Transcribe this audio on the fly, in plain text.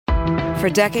For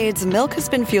decades, milk has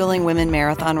been fueling women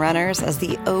marathon runners as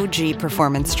the OG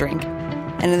performance drink.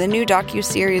 And in the new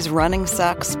docuseries Running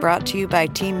Sucks, brought to you by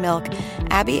Team Milk,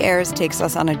 Abby Ayers takes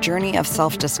us on a journey of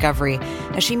self-discovery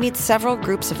as she meets several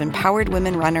groups of empowered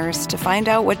women runners to find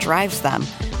out what drives them,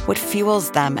 what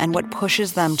fuels them, and what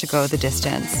pushes them to go the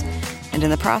distance. And in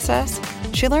the process,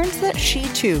 she learns that she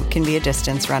too can be a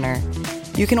distance runner.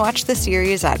 You can watch the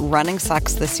series at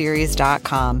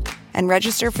runningsuckstheseries.com and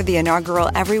register for the inaugural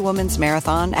Every Woman's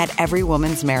Marathon at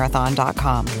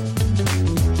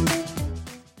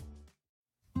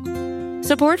everywomansmarathon.com.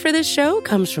 Support for this show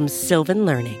comes from Sylvan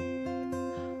Learning.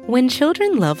 When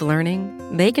children love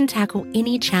learning, they can tackle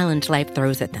any challenge life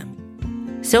throws at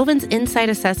them. Sylvan's Insight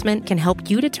Assessment can help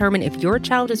you determine if your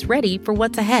child is ready for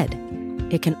what's ahead.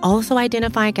 It can also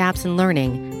identify gaps in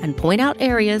learning and point out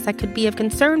areas that could be of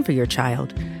concern for your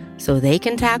child so they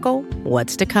can tackle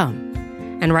what's to come.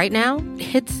 And right now,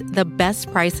 it's the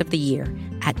best price of the year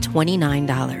at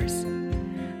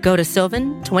 $29. Go to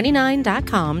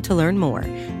sylvan29.com to learn more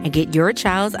and get your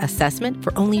child's assessment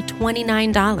for only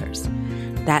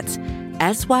 $29. That's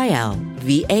SYLVAN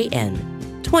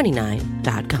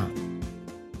 29.com.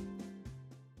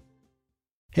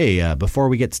 Hey, before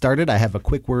we get started, I have a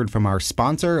quick word from our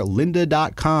sponsor,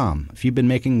 lynda.com. If you've been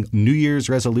making New Year's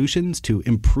resolutions to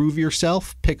improve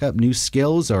yourself, pick up new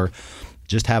skills, or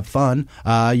just have fun,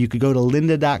 you could go to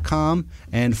lynda.com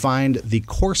and find the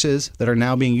courses that are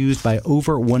now being used by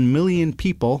over 1 million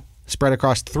people, spread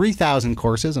across 3,000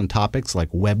 courses on topics like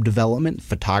web development,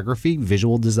 photography,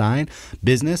 visual design,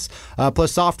 business,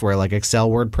 plus software like Excel,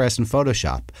 WordPress, and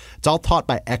Photoshop. It's all taught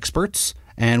by experts.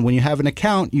 And when you have an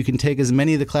account, you can take as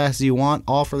many of the classes you want,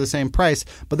 all for the same price.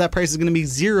 But that price is going to be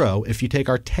zero if you take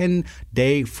our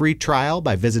 10-day free trial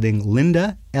by visiting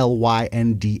Lynda,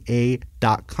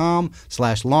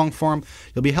 lynda.com/longform.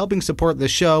 You'll be helping support the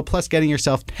show, plus getting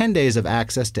yourself 10 days of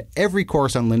access to every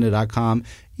course on lynda.com,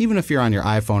 even if you're on your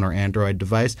iPhone or Android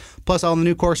device, plus all the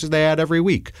new courses they add every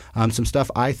week. Some stuff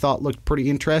I thought looked pretty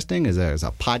interesting is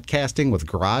a podcasting with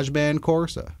GarageBand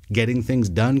course, a getting things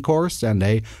done course, and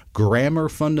a grammar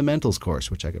fundamentals course,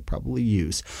 which I could probably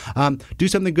use. Do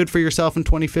something good for yourself in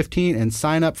 2015 and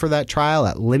sign up for that trial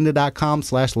at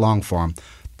lynda.com/longform.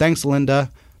 Thanks, Lynda.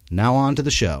 Now on to the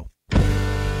show.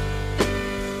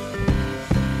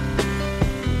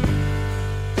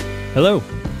 Hello.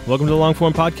 Welcome to the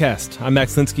Longform Podcast. I'm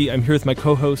Max Linsky. I'm here with my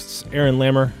co-hosts, Aaron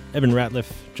Lammer, Evan Ratliff.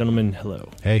 Gentlemen, hello.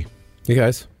 Hey. Hey,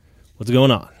 guys. What's going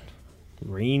on?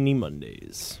 Rainy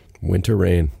Mondays. Winter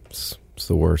rain. It's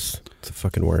the worst. It's the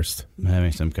fucking worst. I'm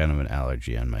having some kind of an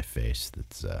allergy on my face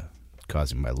that's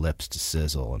causing my lips to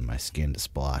sizzle and my skin to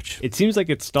splotch. It seems like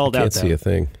it's stalled out. Can't see a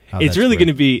thing. Oh, it's really going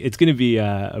to be. It's going to be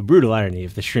a brutal irony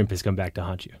if the shrimp has come back to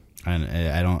haunt you. And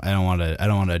I don't want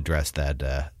to address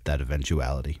that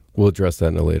eventuality. We'll address that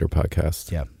in a later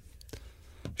podcast. Yeah.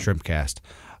 Shrimpcast.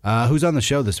 Who's on the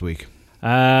show this week?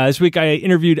 This week I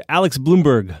interviewed Alex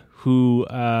Blumberg, who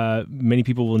many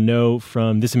people will know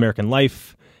from This American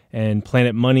Life and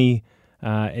Planet Money,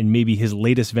 and maybe his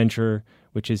latest venture,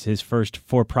 which is his first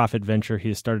for-profit venture. He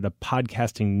has started a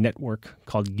podcasting network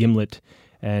called Gimlet,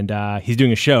 and he's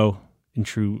doing a show in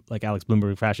true like Alex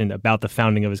Blumberg fashion about the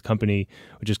founding of his company,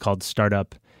 which is called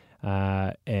Startup,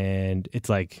 and it's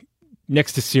like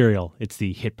next to Serial, it's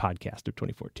the hit podcast of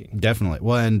 2014. Definitely.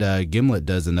 Well, and Gimlet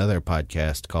does another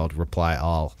podcast called Reply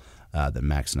All that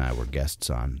Max and I were guests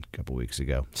on a couple weeks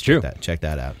ago. It's true. Check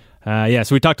that out.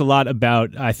 So we talked a lot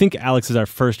about, I think Alex is our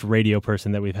first radio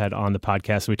person that we've had on the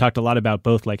podcast. So we talked a lot about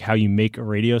both like how you make a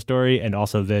radio story and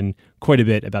also then quite a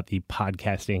bit about the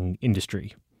podcasting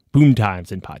industry. Boom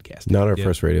times in podcasting. Not our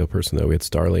first radio person, though. We had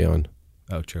Starley on.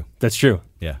 Oh, true. That's true.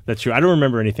 Yeah. That's true. I don't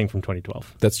remember anything from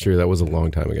 2012. That's true. That was a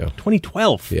long time ago.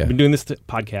 2012. Yeah. I've been doing this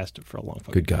podcast for a long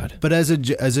time. Good God. But as a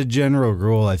general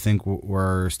rule, I think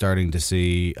we're starting to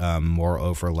see more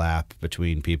overlap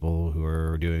between people who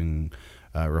are doing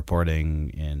reporting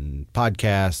in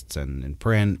podcasts and in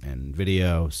print and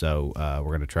video. So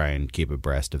we're going to try and keep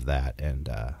abreast of that and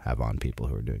have on people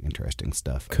who are doing interesting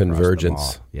stuff.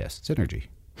 Convergence. Yes. Synergy.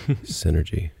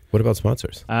 Synergy. What about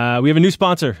sponsors? We have a new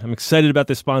sponsor. I'm excited about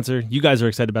this sponsor. You guys are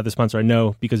excited about this sponsor, I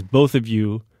know, because both of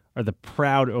you are the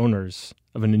proud owners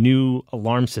of a new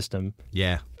alarm system.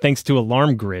 Yeah. Thanks to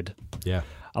Alarm Grid. Yeah.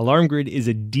 Alarm Grid is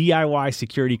a DIY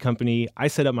security company. I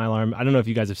set up my alarm. I don't know if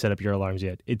you guys have set up your alarms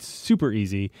yet. It's super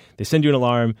easy. They send you an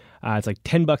alarm. It's like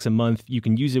 $10 a month. You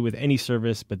can use it with any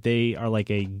service, but they are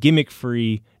like a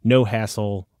gimmick-free,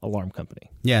 no-hassle alarm company.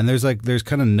 Yeah, and there's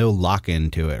kind of no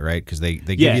lock-in to it, right? Because they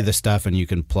give you the stuff and you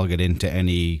can plug it into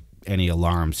any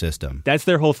alarm system. That's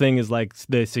their whole thing, is like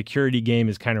the security game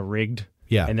is kind of rigged.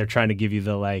 Yeah. And they're trying to give you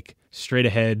the like straight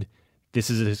ahead, this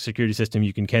is a security system.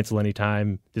 You can cancel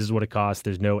anytime. This is what it costs.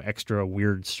 There's no extra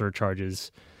weird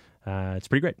surcharges. It's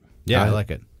pretty great. Yeah, I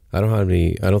like it. I don't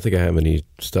think I have any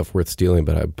stuff worth stealing,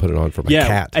 but I put it on for my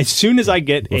cat. As soon as I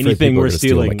get I'm afraid anything people are worth gonna steal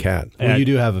stealing, my cat. Well, you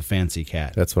do have a fancy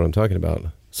cat. That's what I'm talking about.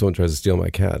 Someone tries to steal my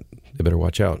cat, they better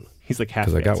watch out. he's like half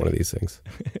because I got fancy. one of these things.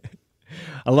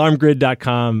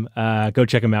 Alarmgrid.com. Go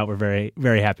check them out. We're very,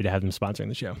 very happy to have them sponsoring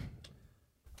the show.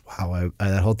 Wow,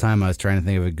 that whole time I was trying to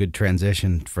think of a good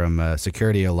transition from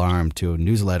security alarm to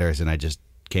newsletters, and I just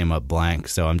came up blank.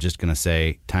 So I'm just going to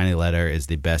say Tiny Letter is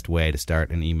the best way to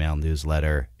start an email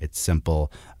newsletter. It's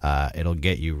simple. It'll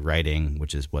get you writing,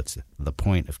 which is what's the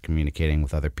point of communicating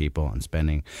with other people, and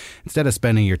instead of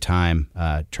spending your time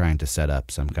trying to set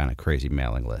up some kind of crazy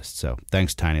mailing list. So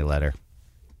thanks, Tiny Letter.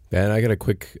 And I got a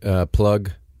quick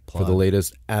plug for the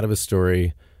latest Out of a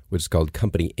Story, which is called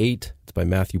Company 8. It's by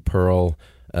Matthew Pearl.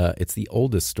 It's the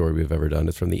oldest story we've ever done.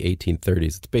 It's from the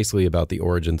 1830s. It's basically about the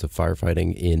origins of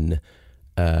firefighting in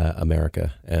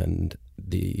America and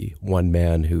the one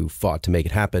man who fought to make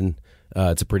it happen.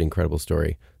 It's a pretty incredible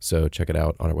story. So check it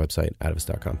out on our website,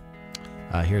 outofus.com.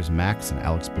 Here's Max and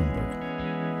Alex Blumberg.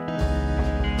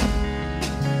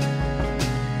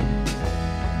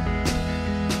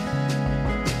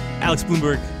 Alex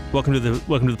Blumberg, welcome to the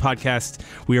podcast.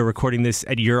 We are recording this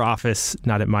at your office,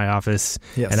 not at my office.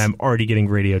 Yes. And I'm already getting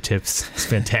radio tips. It's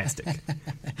fantastic.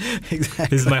 Exactly.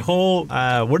 This is my whole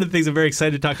one of the things I'm very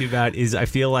excited to talk to you about is I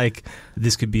feel like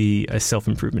this could be a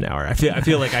self-improvement hour. I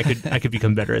feel like I could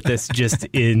become better at this just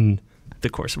in the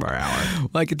course of our hour.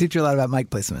 Well, I could teach you a lot about mic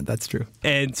placement. That's true.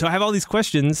 And so I have all these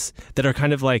questions that are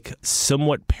kind of like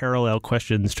somewhat parallel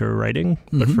questions to writing,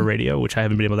 but for radio, which I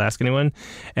haven't been able to ask anyone.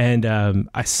 And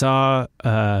I saw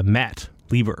Matt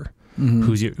Lieber,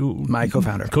 who's My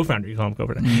co-founder. Co-founder, you call him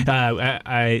co-founder.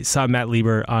 I saw Matt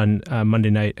Lieber on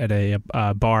Monday night at a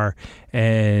bar,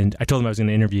 and I told him I was going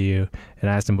to interview you,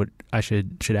 and I asked him what I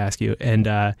should ask you.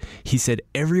 And he said,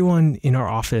 everyone in our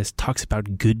office talks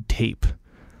about good tape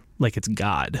like it's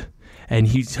God. And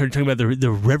he started talking about the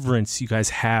reverence you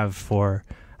guys have for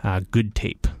good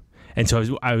tape. And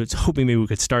so I was hoping maybe we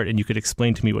could start and you could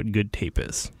explain to me what good tape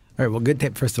is. All right. Well, good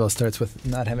tape, first of all, starts with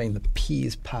not having the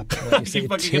P's pop when you say Keep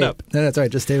fucking tape. it up. No, that's all right.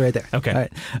 Just stay right there. Okay. All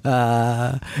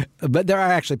right. But there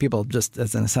are actually people, just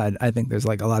as an aside, I think there's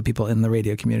like a lot of people in the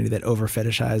radio community that over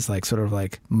fetishize like sort of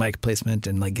like mic placement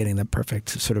and like getting the perfect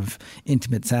sort of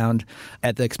intimate sound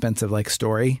at the expense of like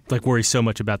story. Like worry so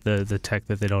much about the tech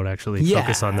that they don't actually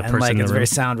focus on the and person like in the it's room. very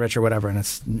sound rich or whatever, and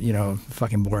it's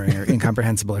fucking boring or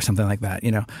incomprehensible or something like that.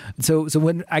 So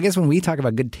when we talk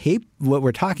about good tape, what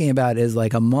we're talking about is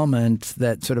like a moment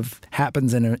that sort of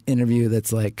happens in an interview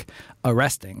that's like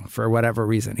arresting for whatever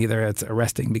reason. Either it's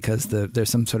arresting because there's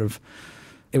some sort of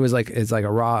it's like a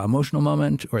raw emotional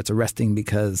moment, or it's arresting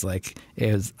because like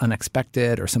it was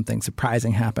unexpected or something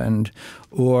surprising happened.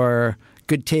 Or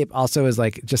good tape also is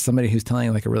like just somebody who's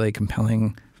telling like a really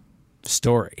compelling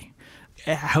story.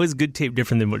 How is good tape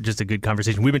different than just a good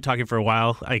conversation? We've been talking for a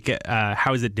while. Like,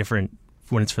 how is it different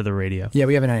when it's for the radio? Yeah,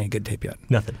 we haven't had any good tape yet.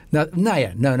 Nothing. Not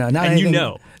yet. No, not and anything.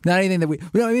 Not anything that we.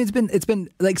 No, I mean it's been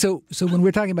like so. When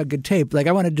we're talking about good tape, like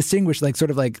I want to distinguish like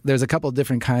sort of like there's a couple of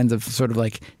different kinds of sort of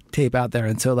like tape out there,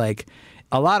 and so like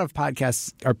a lot of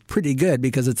podcasts are pretty good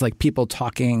because it's like people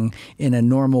talking in a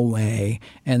normal way,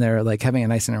 and they're like having a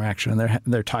nice interaction, and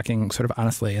they're talking sort of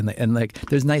honestly, and like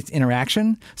there's nice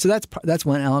interaction. So that's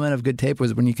one element of good tape,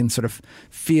 was when you can sort of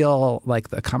feel like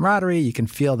the camaraderie, you can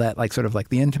feel that like sort of like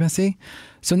the intimacy.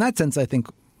 So in that sense, I think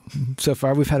so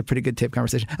far we've had a pretty good tape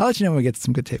conversation. I'll let you know when we get to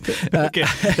some good tape. Okay,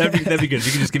 that'd be good. If you can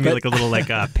just give me like a little like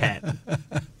pet.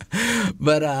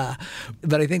 But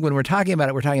I think when we're talking about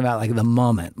it, we're talking about like the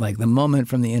moment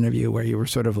from the interview where you were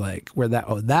sort of like where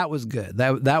that was good.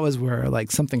 That was where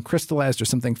like something crystallized, or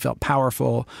something felt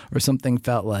powerful, or something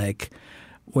felt like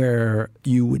where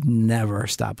you would never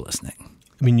stop listening.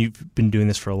 I mean, you've been doing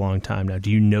this for a long time now.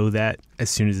 Do you know that as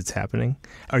soon as it's happening?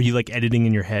 Are you like editing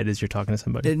in your head as you're talking to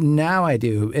somebody? Now I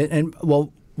do. And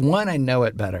well, one, I know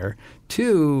it better.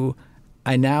 Two,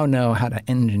 I now know how to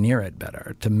engineer it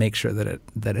better to make sure that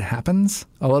it happens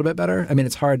a little bit better. I mean,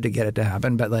 it's hard to get it to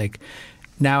happen, but like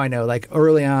now I know, like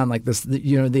early on, like this,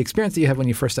 the experience that you have when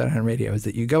you first start on radio is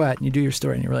that you go out and you do your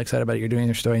story and you're really excited about it. You're doing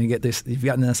your story and you get this, you've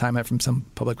gotten an assignment from some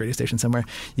public radio station somewhere.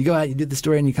 You go out, you do the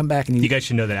story, and you come back and you guys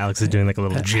should know that Alex is doing like a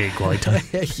little jig while he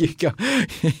talks. You go,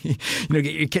 get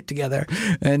your kit together,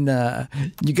 and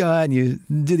you go out and you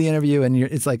do the interview, and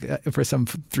it's like for some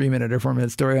 3-minute or 4-minute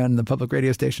story on the public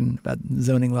radio station about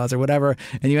zoning laws or whatever,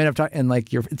 and you end up talking, and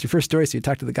like it's your first story, so you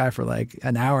talk to the guy for like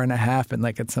an hour and a half, and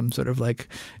like it's some sort of like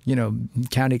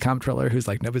county comptroller who's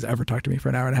like, nobody's ever talked to me for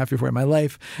an hour and a half before in my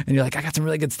life. And you're like, I got some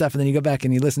really good stuff. And then you go back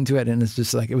and you listen to it and it's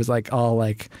just like, it was like all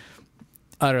like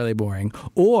utterly boring.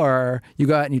 Or you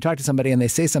go out and you talk to somebody and they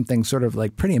say something sort of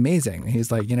like pretty amazing.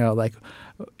 He's like,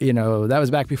 that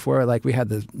was back before like we had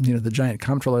the, the giant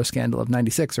comptroller scandal of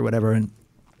 96 or whatever. And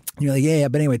you're like, yeah,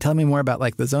 but anyway, tell me more about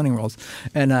like the zoning rules.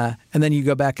 And then you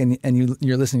go back and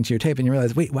you're listening to your tape and you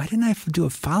realize, wait, why didn't I do a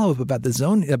follow-up about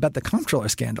the comptroller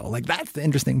scandal? Like, that's the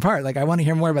interesting part. Like, I want to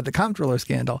hear more about the comptroller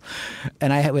scandal.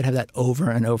 And I would have that over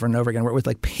and over and over again, where it was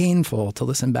like painful to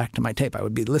listen back to my tape. I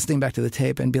would be listening back to the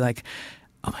tape and be like,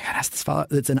 oh my God, ask this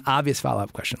follow-up. It's an obvious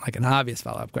follow-up question,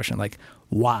 like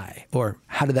why? Or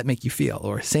how did that make you feel?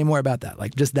 Or say more about that,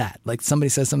 like just that. Like somebody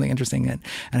says something interesting and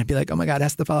I'd be like, oh my God,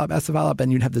 ask the follow-up.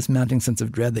 And you'd have this mounting sense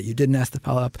of dread that you didn't ask the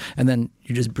follow-up. And then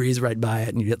you just breeze right by it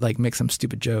and you like make some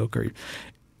stupid joke.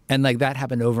 And like that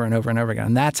happened over and over and over again.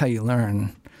 And that's how you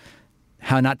learn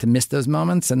how not to miss those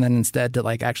moments and then instead to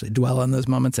like actually dwell on those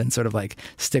moments and sort of like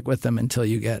stick with them until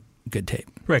you get good tape.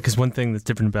 Right, because one thing that's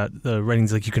different about the writing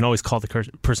is like you can always call the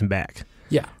person back.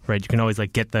 Yeah. Right, you can always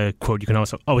like get the quote. You can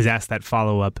also always ask that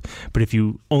follow-up. But if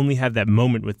you only have that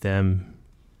moment with them,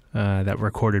 that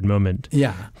recorded moment,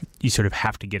 you sort of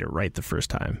have to get it right the first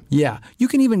time. Yeah. You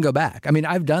can even go back. I mean,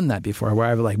 I've done that before where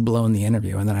I've like blown the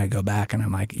interview and then I go back and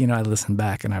I'm like, I listened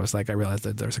back and I was like, I realized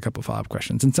that there's a couple follow-up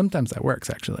questions. And sometimes that works,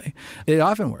 actually. It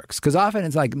often works because often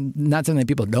it's like not something that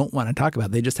people don't want to talk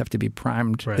about. They just have to be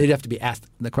primed. Right. They have to be asked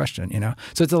the question,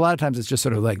 So it's a lot of times it's just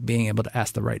sort of like being able to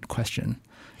ask the right question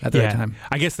at the right time.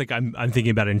 I guess like I'm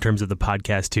thinking about it in terms of the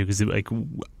podcast too, because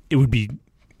it would be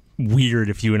weird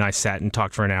if you and I sat and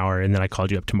talked for an hour and then I called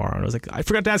you up tomorrow and I was like, I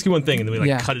forgot to ask you one thing, and then we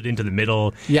cut it into the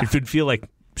middle. Yeah. It would feel like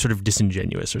sort of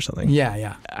disingenuous or something.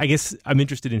 Yeah. I guess I'm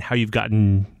interested in how you've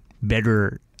gotten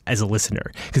better as a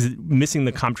listener, because missing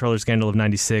the comptroller scandal of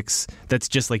 96, that's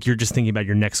just like you're just thinking about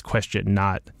your next question,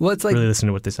 not it's like, really listening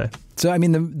to what they say. So I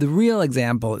mean the real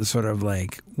example is sort of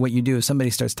like what you do if somebody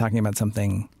starts talking about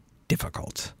something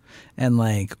difficult. And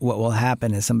like what will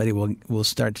happen is somebody will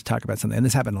start to talk about something. And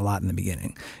this happened a lot in the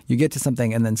beginning. You get to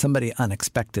something and then somebody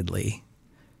unexpectedly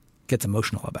gets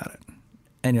emotional about it.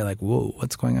 And you're like, whoa,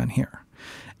 what's going on here?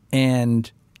 And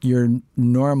your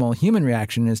normal human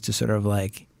reaction is to sort of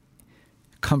like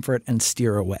comfort and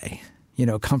steer away.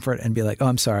 Comfort and be like, oh,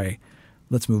 I'm sorry,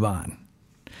 let's move on.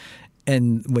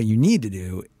 And what you need to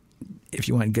do, if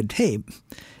you want good tape,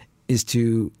 is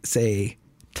to say,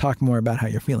 talk more about how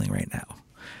you're feeling right now.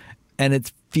 And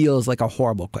it feels like a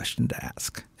horrible question to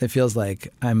ask. It feels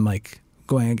like I'm like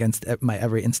going against my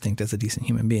every instinct as a decent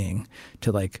human being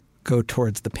to like go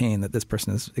towards the pain that this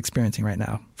person is experiencing right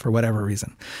now for whatever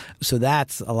reason. So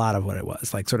that's a lot of what it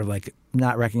was, like sort of like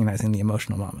not recognizing the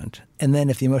emotional moment. And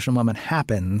then if the emotional moment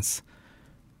happens,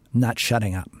 not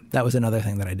shutting up. That was another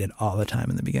thing that I did all the time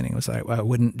in the beginning. Was I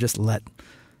would just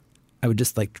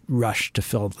like rush to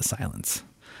fill the silence.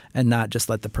 And not just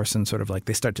let the person sort of like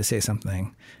they start to say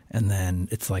something and then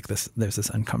it's like there's this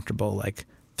uncomfortable like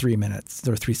 3 minutes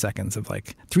or 3 seconds of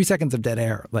like 3 seconds of dead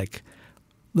air. Like,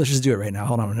 let's just do it right now.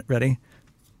 Hold on, ready?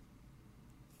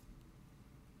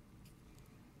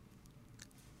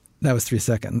 That was 3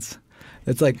 seconds.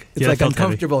 It's like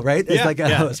uncomfortable, heavy. Right? It's like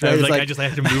a host, right? I just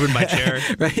have to move in my chair.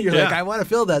 Right? You're like, I want to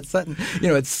fill that sentence.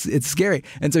 It's scary.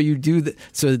 And so you do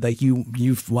so like you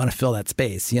want to fill that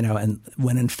space, and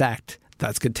when in fact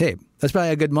that's good tape. That's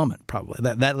probably a good moment, probably.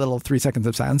 That little 3 seconds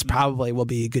of silence probably will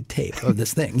be a good tape of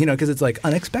this thing, because it's like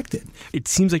unexpected. It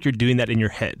seems like you're doing that in your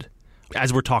head.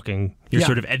 As we're talking, you're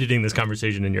sort of editing this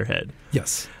conversation in your head.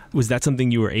 Yes. Was that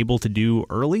something you were able to do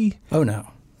early? Oh, no.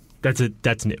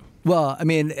 That's new. Well, I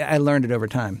mean, I learned it over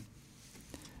time.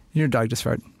 Your dog just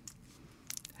farted.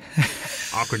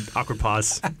 Awkward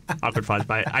pause. Awkward pause.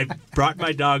 I brought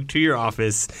my dog to your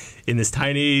office in this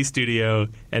tiny studio,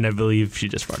 and I believe she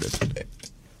just farted.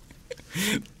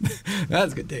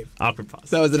 That's good, Dave. Awkward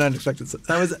pause. That was an unexpected.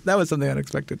 That was something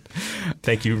unexpected.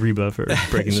 Thank you, Reba, for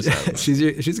breaking this out. She's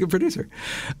a good producer.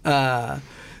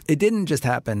 It didn't just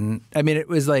happen. I mean, it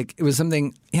was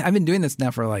something. I've been doing this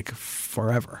now for like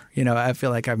forever. I feel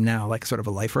like I'm now like sort of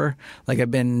a lifer. Like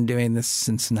I've been doing this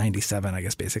since '97, I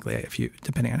guess, basically,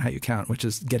 depending on how you count, which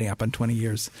is getting up on 20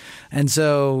 years. And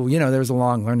so, there was a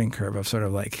long learning curve of sort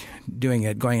of like doing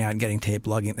it, going out and getting tape,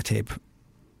 logging the tape,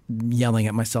 yelling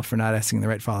at myself for not asking the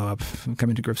right follow-up,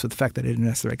 coming to grips with the fact that I didn't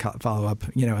ask the right follow-up,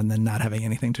 and then not having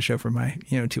anything to show for my,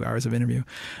 2 hours of interview.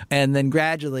 And then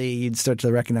gradually you'd start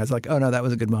to recognize like, oh no, that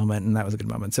was a good moment and that was a good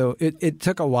moment. So it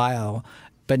took a while,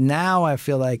 but now I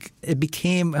feel like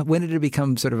when did it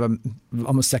become sort of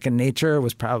almost second nature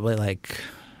was probably like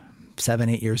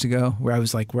 7-8 years ago, where I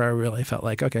really felt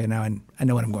like, okay, now I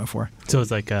know what I'm going for. So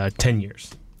it's like 10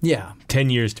 years. Yeah.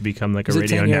 10 years to become like a Is it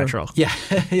radio 10 year? natural. Yeah,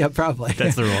 yeah, probably.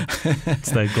 That's the rule.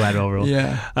 It's the Gladwell rule.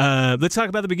 Yeah. Let's talk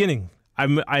about the beginning.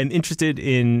 I'm interested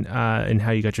in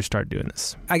how you got your start doing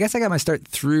this. I guess I got my start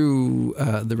through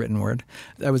the written word.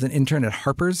 I was an intern at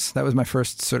Harper's. That was my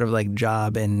first sort of like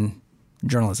job in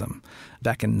journalism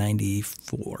back in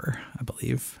 '94, I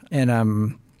believe. And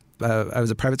I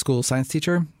was a private school science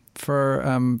teacher for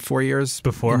 4 years.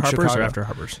 Before in Harper's Chicago. or after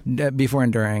Harper's? Before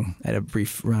and during. I had a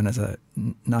brief run as a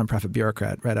nonprofit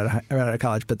bureaucrat right out of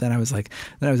college. But then I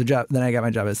got my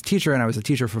job as a teacher, and I was a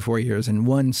teacher for 4 years. And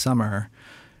one summer,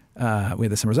 we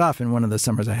had the summers off, and one of the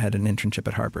summers I had an internship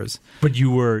at Harper's. But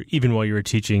you were, even while you were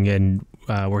teaching and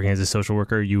working as a social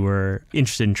worker, you were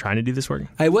interested in trying to do this work?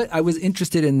 I was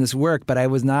interested in this work, but I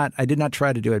did not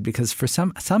try to do it because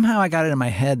somehow I got it in my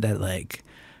head that like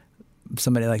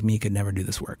somebody like me could never do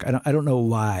this work. I don't know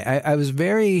why.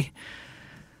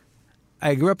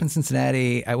 I grew up in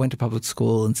Cincinnati. I went to public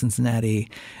school in Cincinnati.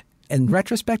 In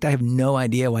retrospect, I have no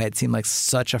idea why it seemed like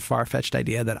such a far-fetched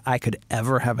idea that I could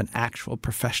ever have an actual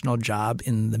professional job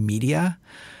in the media.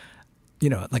 You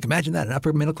know, like imagine that, an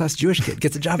upper middle class Jewish kid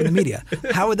gets a job in the media.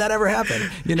 How would that ever happen?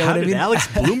 You know How what I did mean? Alex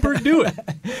Blumberg do it?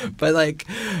 But like,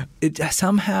 it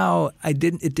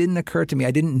didn't occur to me.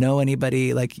 I didn't know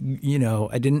anybody. Like, you know,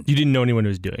 You didn't know anyone who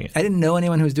was doing it. I didn't know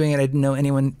anyone who was doing it. I didn't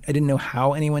know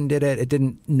how anyone did it.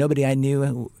 Nobody I knew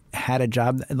who had a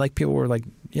job. Like people were like,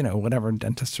 you know, whatever,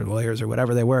 dentists or lawyers or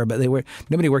whatever they were, but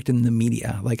nobody worked in the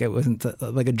media. Like it wasn't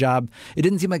like a job. It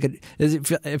didn't seem like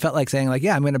it felt like saying like,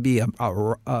 yeah, I'm going to be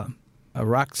a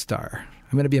rock star.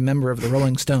 I'm going to be a member of the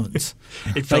Rolling Stones.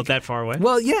 It felt that far away?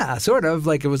 Well, yeah, sort of.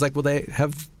 Like it was like, well,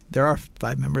 there are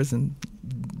 5 members and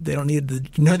they don't need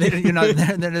they're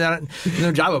not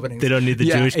no job openings. They don't need the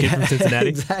Jewish kid from Cincinnati?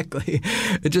 Exactly.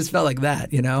 It just felt like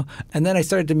that, you know? And then I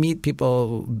started to meet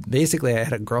people. Basically, I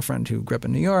had a girlfriend who grew up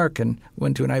in New York and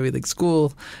went to an Ivy League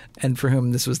school, and for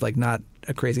whom this was like not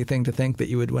a crazy thing to think that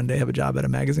you would one day have a job at a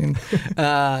magazine.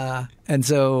 And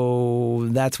so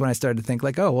that's when I started to think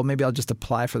like, oh, well, maybe I'll just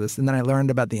apply for this. And then I learned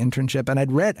about the internship, and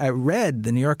I read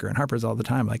The New Yorker and Harper's all the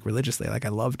time, like religiously. Like I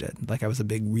loved it. Like I was a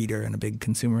big reader and a big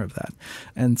consumer of that.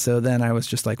 And so then I was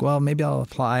just like, well, maybe I'll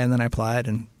apply. And then I applied.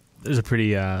 And there's a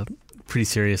pretty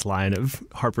serious line of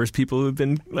Harper's people who've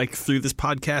been like through this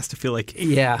podcast. I feel like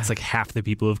it's like half the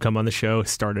people who've come on the show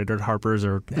started at Harper's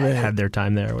or had their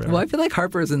time there or whatever. Well, I feel like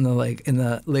Harper's in the late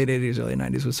 80s, early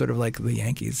 90s was sort of like the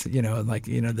Yankees, you know, like,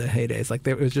 you know, the heydays. Like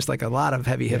there was just like a lot of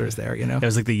heavy hitters there, you know. It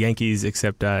was like the Yankees,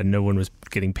 except no one was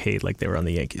getting paid like they were on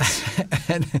the Yankees.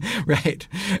 Right.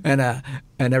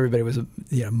 And everybody was,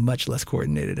 you know, much less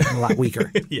coordinated and a lot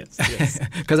weaker. Yes.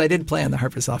 Because I did play on the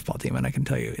Harper's softball team, and I can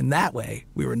tell you, in that way,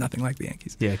 we were nothing like the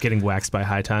Yankees. Yeah, getting waxed by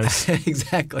High Times.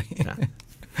 Exactly.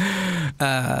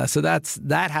 Yeah. So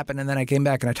that happened, and then I came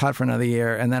back and I taught for another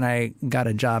year, and then I got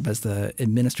a job as the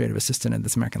administrative assistant at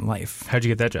This American Life. How'd you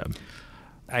get that job?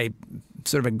 I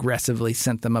sort of aggressively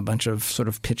sent them a bunch of sort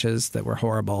of pitches that were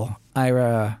horrible.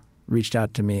 Ira reached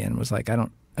out to me and was like,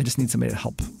 I just need somebody to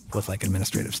help with like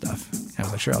administrative stuff. And I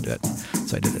was like, sure, I'll do it.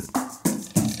 So I did it.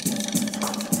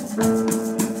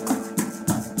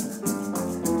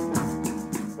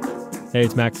 Hey,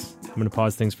 it's Max. I'm going to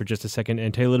pause things for just a second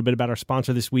and tell you a little bit about our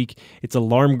sponsor this week. It's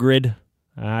Alarm Grid.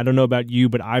 I don't know about you,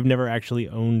 but I've never actually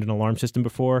owned an alarm system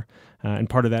before. And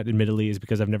part of that, admittedly, is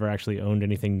because I've never actually owned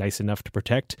anything nice enough to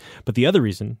protect. But the other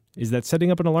reason is that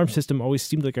setting up an alarm system always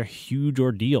seemed like a huge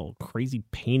ordeal, crazy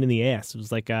pain in the ass. It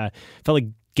was like, felt like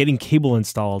getting cable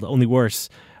installed, only worse.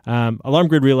 Alarm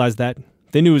Grid realized that.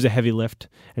 They knew it was a heavy lift,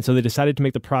 and so they decided to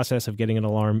make the process of getting an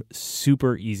alarm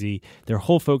super easy. Their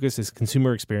whole focus is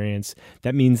consumer experience.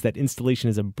 That means that installation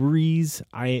is a breeze.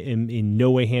 I am in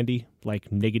no way handy, like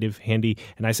negative handy,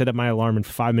 and I set up my alarm in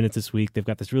 5 minutes this week. They've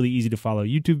got this really easy-to-follow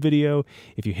YouTube video.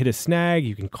 If you hit a snag,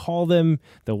 you can call them.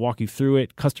 They'll walk you through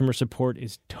it. Customer support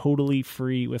is totally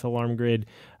free with Alarm Grid.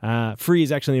 Free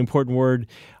is actually an important word.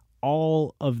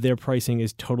 All of their pricing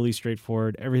is totally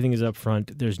straightforward. Everything is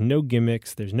upfront. There's no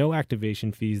gimmicks. There's no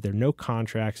activation fees. There are no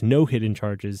contracts, no hidden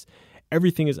charges.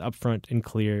 Everything is upfront and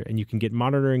clear, and you can get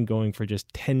monitoring going for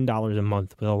just $10 a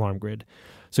month with Alarm Grid.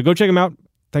 So go check them out.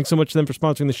 Thanks so much to them for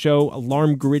sponsoring the show,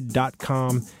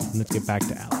 alarmgrid.com. And let's get back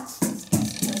to Alex.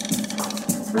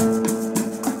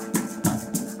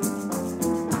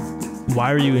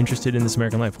 Why are you interested in This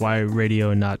American Life? Why radio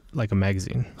and not like a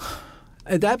magazine?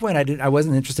 At that point, I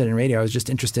wasn't interested in radio. I was just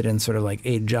interested in sort of like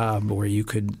a job where you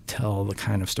could tell the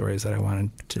kind of stories that I wanted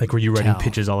to Like, were you writing tell.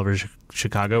 pitches all over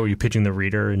Chicago? Were you pitching the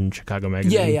Reader in Chicago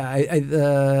Magazine? Yeah.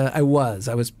 I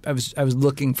was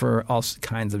looking for all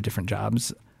kinds of different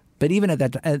jobs. But even at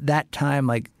that time,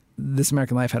 like This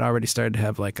American Life had already started to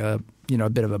have like a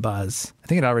bit of a buzz. I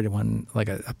think it already won like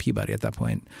a Peabody at that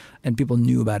point, and people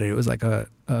knew about it. It was like a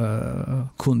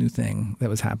cool new thing that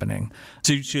was happening.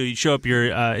 So you show up,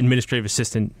 your administrative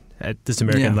assistant at This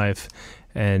American Life,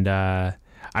 and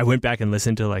I went back and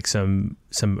listened to like some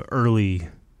early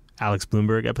Alex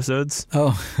Blumberg episodes.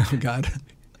 Oh God,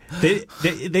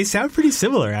 they sound pretty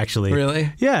similar, actually.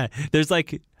 Really? Yeah. There's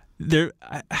like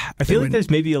I feel like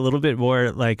there's maybe a little bit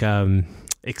more like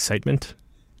excitement.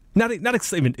 Not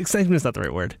excitement. Excitement is not the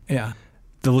right word. Yeah.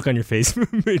 The look on your face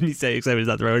made me say excitement is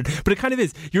not the right word, but it kind of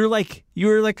is. You were like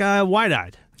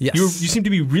wide-eyed. Yes. You seem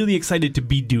to be really excited to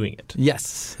be doing it.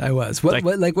 Yes, I was. What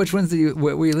which ones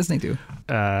what were you listening to?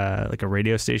 Like a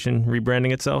radio station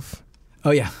rebranding itself.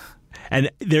 Oh yeah. And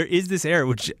there is this era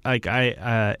which like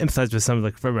I emphasized with some,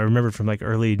 like I remember from like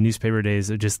early newspaper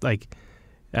days of just like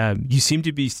you seem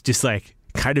to be just like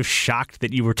kind of shocked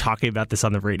that you were talking about this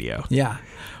on the radio. Yeah.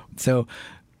 So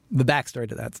the backstory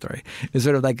to that story is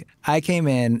sort of like I came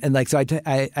in and like, so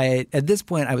I at this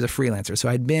point I was a freelancer. So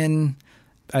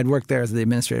I'd worked there as the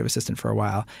administrative assistant for a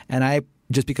while. And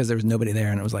just because there was nobody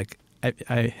there, and it was like,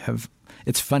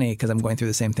 it's funny because I'm going through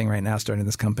the same thing right now, starting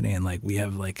this company. And like,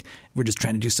 we're just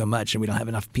trying to do so much and we don't have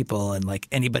enough people. And like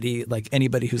anybody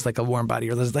who's like a warm body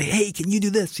or is like, hey, can you do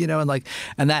this?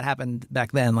 And that happened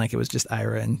back then. Like it was just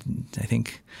Ira and I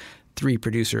think 3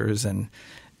 producers and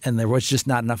there was just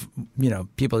not enough,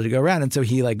 people to go around. And so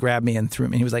he like grabbed me and threw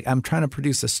me. He was like, I'm trying to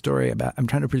produce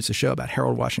a show about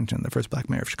Harold Washington, the first black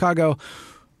mayor of Chicago.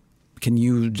 Can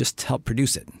you just help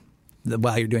produce it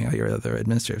while you're doing all your other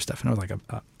administrative stuff? And I was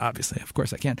like, obviously, of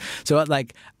course I can. So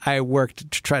like I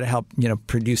worked to try to help,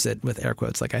 produce it with air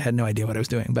quotes. Like I had no idea what I was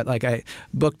doing, but like I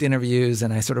booked interviews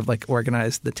and I sort of like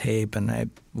organized the tape and I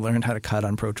learned how to cut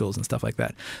on Pro Tools and stuff like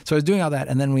that. So I was doing all that.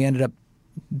 And then we ended up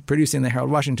producing the Harold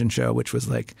Washington show, which was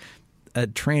like a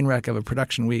train wreck of a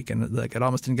production week. And like it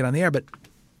almost didn't get on the air, but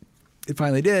it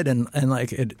finally did, and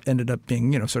like it ended up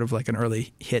being sort of like an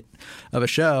early hit of a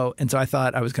show. And so I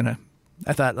thought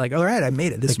like, all right, I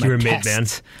made it. This like is my test.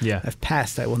 Man. Yeah, I've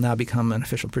passed. I will now become an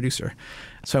official producer.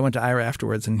 So I went to Ira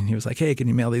afterwards, and he was like, hey, can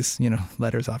you mail these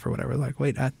letters off or whatever? Like,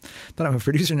 wait, I thought I'm a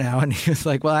producer now, and he was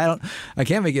like, well, I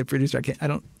can't make you a producer. I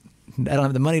don't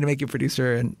have the money to make you a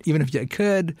producer, and even if I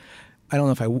could, I don't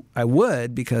know if I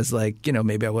would, because like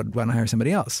maybe I would want to hire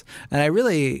somebody else.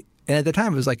 And at the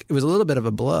time, it was a little bit of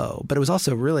a blow, but it was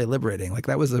also really liberating. Like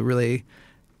that was a really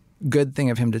good thing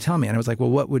of him to tell me. And I was like, well,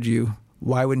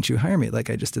 why wouldn't you hire me? Like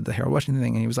I just did the Harold Washington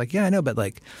thing. And he was like, yeah, I know, but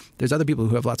like there's other people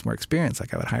who have lots more experience.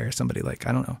 Like I would hire somebody like,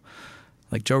 I don't know,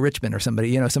 like Joe Richmond or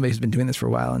somebody, somebody who's been doing this for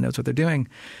a while and knows what they're doing.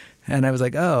 And I was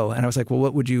like, oh, and I was like, well,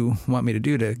 what would you want me to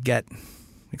do to get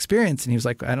experience? And he was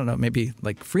like, I don't know, maybe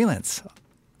like freelance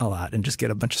a lot and just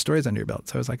get a bunch of stories under your belt.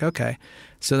 So I was like, okay.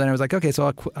 So then I was like, okay,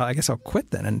 so I guess I'll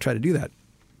quit then and try to do that.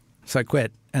 So I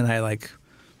quit and I like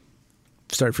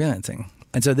started freelancing.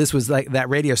 And so this was like that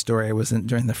radio story was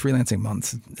during the freelancing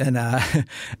months.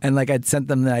 And like I'd sent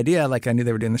them the idea, like I knew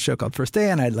they were doing this show called First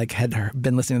Day and I'd like had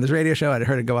been listening to this radio show. I'd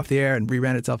heard it go off the air and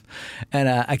rebrand itself. And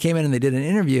I came in and they did an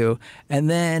interview,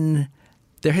 and then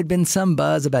there had been some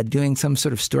buzz about doing some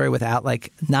sort of story without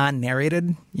like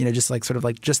non-narrated, just like sort of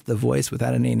like just the voice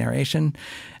without any narration.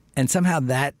 And somehow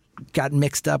that got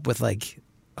mixed up with like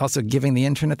also giving the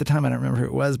intern at the time, I don't remember who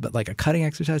it was, but like a cutting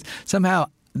exercise.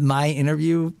 Somehow my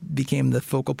interview became the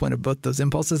focal point of both those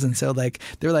impulses. And so like,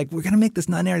 they're like, we're going to make this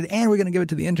non-narrated and we're going to give it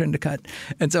to the intern to cut.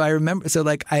 And so I remember, so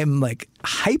like, I'm like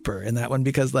hyper in that one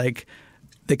because like,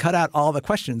 they cut out all the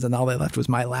questions and all they left was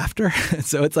my laughter.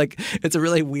 So it's like, it's a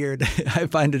really weird, I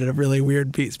find it a really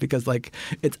weird piece because like,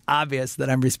 it's obvious that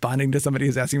I'm responding to somebody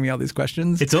who's asking me all these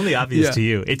questions. It's only obvious to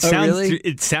you. It really?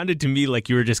 It sounded to me like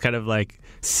you were just kind of like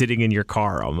sitting in your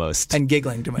car almost. And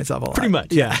giggling to myself a lot. Pretty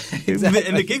much. Yeah. Exactly.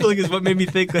 And the giggling is what made me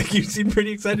think like you seemed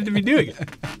pretty excited to be doing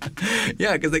it.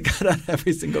 Yeah, because they cut out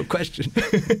every single question.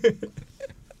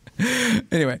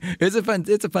 Anyway, it's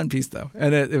a fun piece though,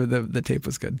 and the tape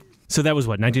was good. So that was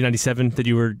what, 1997 that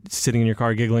you were sitting in your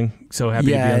car giggling, so happy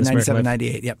to be on This American 97, Life?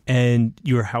 98, yep. And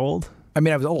you were how old? I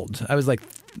mean, I was old. I was like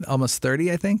almost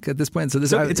 30, I think, at this point. So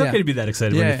it's okay to be that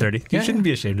excited when you're 30. You shouldn't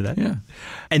be ashamed of that. Yeah.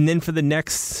 And then for the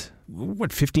next,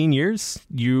 15 years,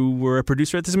 you were a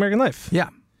producer at This American Life. Yeah.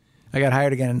 I got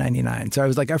hired again in 99. So I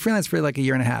freelanced for like a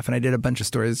year and a half, and I did a bunch of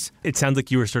stories. It sounds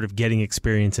like you were sort of getting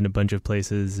experience in a bunch of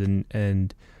places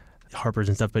and Harper's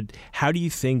and stuff, but how do you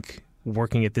think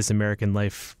working at This American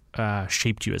Life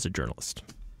shaped you as a journalist?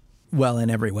 Well, in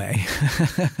every way.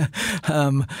 I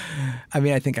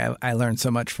mean, I think I learned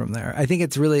so much from there. I think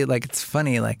it's really like, it's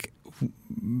funny, like,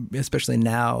 especially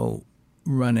now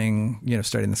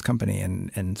starting this company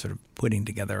and sort of putting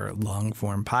together long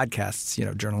form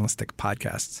podcasts, journalistic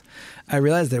podcasts, I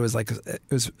realized there was it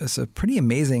was a pretty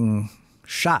amazing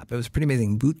shop. It was a pretty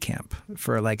amazing boot camp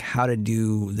for like how to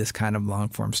do this kind of long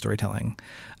form storytelling.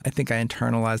 I think I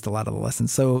internalized a lot of the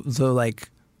lessons. So like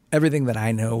everything that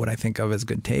I know, what I think of as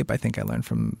good tape, I think I learned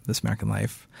from This American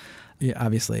Life. Yeah,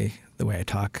 obviously, the way I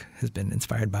talk has been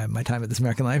inspired by my time at This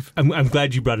American Life. I'm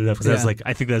glad you brought it up because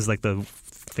I think that's like the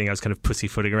thing I was kind of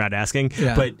pussyfooting around asking.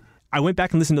 Yeah. But I went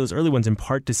back and listened to those early ones in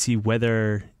part to see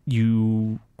whether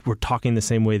you were talking the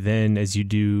same way then as you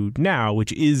do now,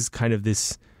 which is kind of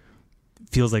this,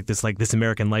 feels like This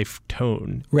American Life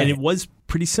tone. Right. And it was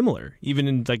pretty similar. Even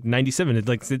in like 97,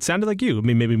 it sounded like you. I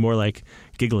mean, maybe more like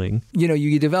giggling.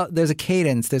 You develop, there's a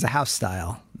cadence, there's a house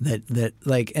style that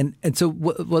like, and so,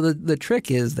 well, the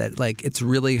trick is that like, it's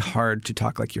really hard to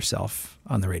talk like yourself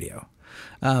on the radio.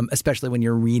 Especially when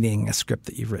you're reading a script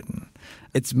that you've written.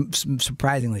 It's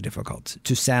surprisingly difficult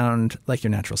to sound like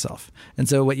your natural self. And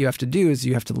so what you have to do is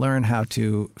you have to learn how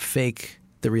to fake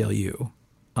the real you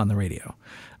on the radio.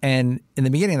 And in the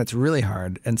beginning, that's really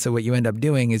hard. And so what you end up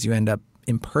doing is you end up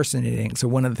impersonating. So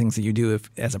one of the things that you do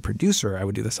as a producer, I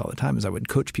would do this all the time, is I would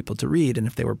coach people to read. And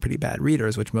if they were pretty bad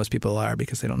readers, which most people are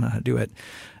because they don't know how to do it,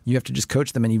 you have to just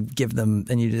coach them and you give them,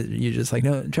 and you just like,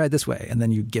 no, try it this way. And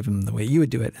then you give them the way you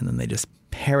would do it. And then they just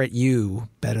parrot you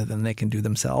better than they can do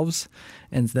themselves.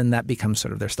 And then that becomes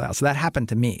sort of their style. So that happened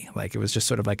to me. Like it was just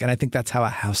sort of like, and I think that's how a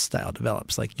house style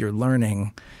develops. Like you're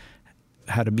learning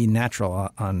how to be natural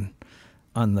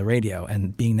on the radio,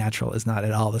 and being natural is not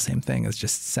at all the same thing as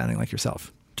just sounding like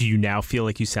yourself. Do you now feel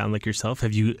like you sound like yourself?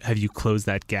 Have you closed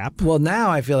that gap? Well, now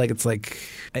I feel like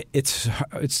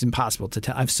it's impossible to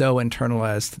tell. I've so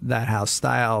internalized that house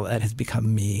style that has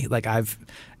become me. Like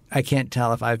I can't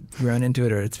tell if I've grown into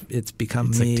it or it's become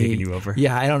me. It's like taking you over.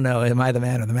 Yeah, I don't know. Am I the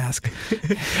man or the mask?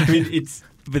 I mean,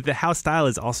 but the house style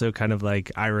is also kind of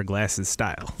like Ira Glass's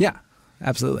style. Yeah,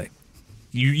 absolutely.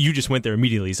 You just went there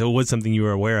immediately, so it was something you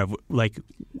were aware of. Like,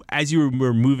 as you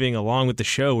were moving along with the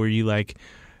show, were you like,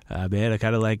 man, I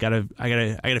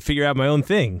gotta figure out my own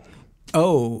thing?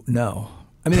 Oh no!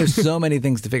 I mean, there's so many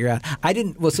things to figure out. I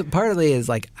didn't. Well, so partly is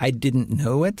like I didn't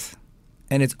know it,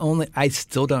 and I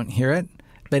still don't hear it.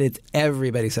 But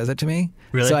everybody says it to me.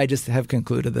 Really? So I just have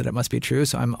concluded that it must be true.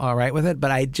 So I'm all right with it.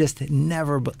 But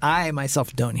I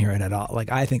myself don't hear it at all. Like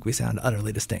I think we sound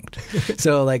utterly distinct.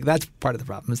 So like that's part of the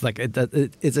problem. It's like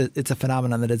it's a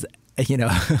phenomenon that is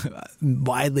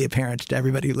widely apparent to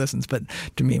everybody who listens. But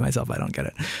to me myself, I don't get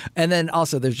it. And then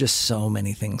also there's just so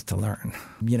many things to learn.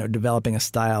 Developing a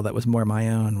style that was more my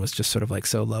own was just sort of like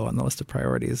so low on the list of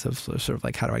priorities of sort of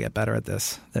like how do I get better at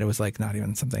this, that it was like not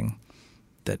even something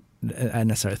that I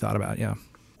necessarily thought about. Yeah.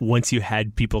 Once you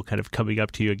had people kind of coming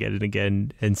up to you again and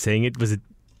again and saying it, was it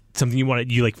something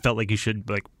you like felt like you should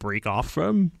like break off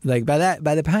from? Like by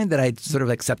the point that I sort of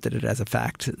accepted it as a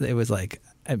fact, it was like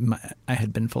I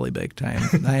had been fully baked. I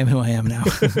am who I am now.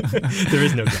 There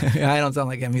is no doubt. I don't sound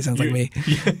like him. He sounds like me.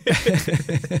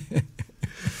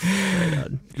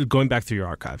 Going back through your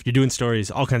archive, you're doing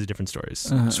stories, all kinds of different stories.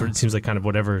 Sort of seems like kind of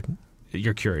whatever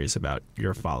you're curious about,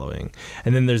 you're following.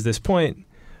 And then there's this point,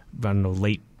 I don't know,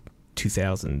 late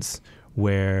 2000s,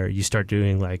 where you start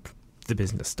doing like the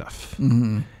business stuff.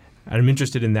 Mm-hmm. And I'm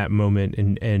interested in that moment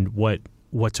and what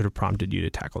sort of prompted you to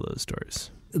tackle those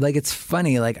stories. Like it's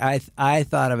funny, like I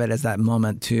thought of it as that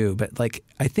moment too, but like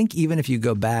I think even if you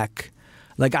go back,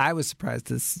 like I was surprised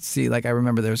to see, like I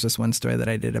remember there was this one story that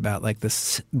I did about like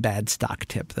this bad stock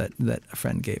tip that a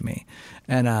friend gave me.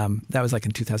 And that was like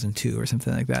in 2002 or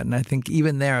something like that. And I think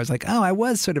even there I was like, oh, I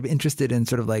was sort of interested in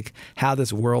sort of like how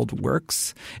this world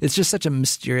works. It's just such a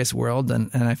mysterious world. And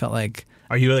I felt like...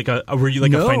 were you like a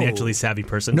financially savy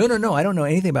person? No. I don't know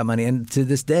anything about money. And to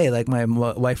this day, like my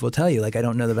wife will tell you, like I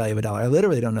don't know the value of a dollar. I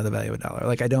literally don't know the value of a dollar.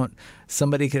 Like I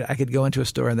could go into a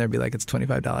store and there'd be like it's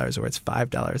 $25 or it's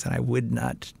 $5 and I would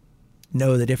not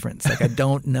know the difference. Like I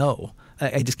don't know.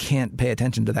 I just can't pay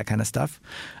attention to that kind of stuff.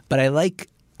 But I like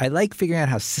figuring out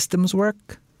how systems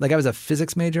work. Like I was a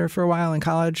physics major for a while in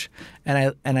college,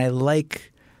 and I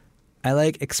like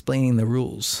explaining the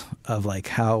rules of like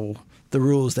how the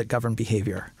rules that govern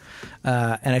behavior.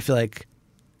 And I feel like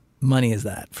money is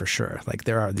that for sure. Like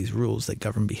there are these rules that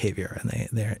govern behavior, and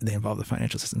they involve the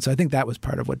financial system. So I think that was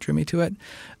part of what drew me to it.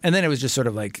 And then it was just sort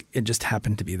of like it just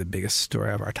happened to be the biggest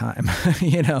story of our time.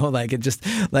 Like it just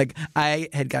like I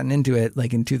had gotten into it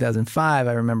like in 2005.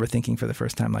 I remember thinking for the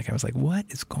first time, like I was like, what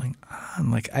is going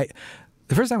on? Like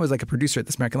the first time I was like a producer at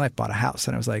This American Life bought a house,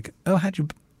 and I was like, oh, how'd you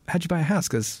buy a house?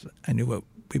 Because I knew what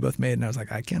we both made, and I was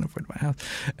like, I can't afford to buy a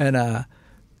house.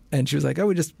 And she was like, oh,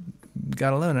 we just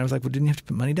got a loan. And I was like, well, didn't you have to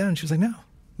put money down? And she was like, no,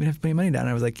 we didn't have to put any money down. And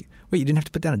I was like, wait, you didn't have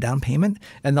to put down a down payment?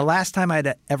 And the last time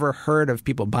I'd ever heard of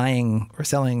people buying or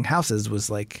selling houses was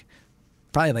like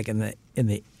probably like in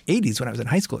the 80s when I was in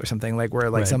high school or something, like where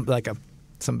like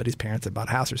somebody's parents had bought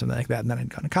a house or something like that. And then I'd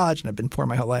gone to college and I'd been poor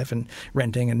my whole life, and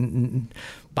renting and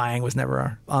buying was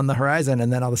never on the horizon.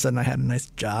 And then all of a sudden I had a nice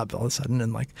job all of a sudden,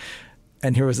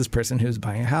 and here was this person who was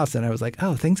buying a house, and I was like,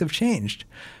 oh, things have changed.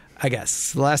 I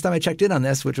guess the last time I checked in on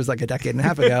this, which was like a decade and a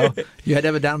half ago, you had to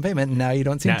have a down payment, and now you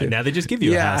don't seem to. Now they just give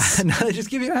you a house. Yeah, now they just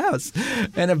give you a house,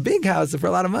 and a big house for a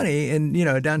lot of money in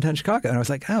downtown Chicago. And I was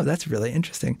like, oh, that's really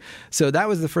interesting. So that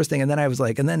was the first thing, and then I was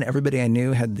like, and then everybody I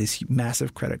knew had this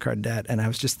massive credit card debt, and I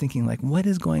was just thinking like, what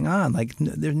is going on? Like,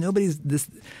 there's nobody's this.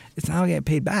 It's not going to get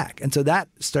paid back, and so that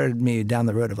started me down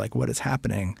the road of like, what is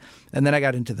happening? And then I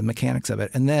got into the mechanics of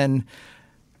it, and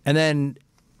then.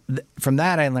 From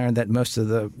that, I learned that most of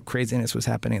the craziness was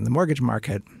happening in the mortgage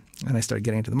market, and I started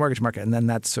getting into the mortgage market, and then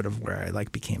that's sort of where I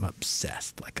like became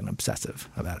obsessed, like an obsessive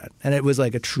about it. And it was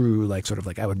like a true like sort of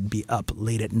like I would be up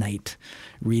late at night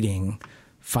reading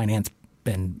finance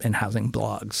and housing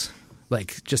blogs,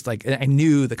 like just like I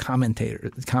knew the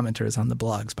commenters on the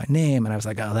blogs by name, and I was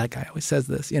like, oh, that guy always says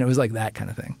this. It was like that kind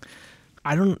of thing.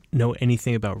 I don't know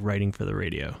anything about writing for the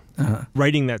radio.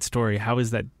 Writing that story, how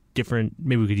is that different?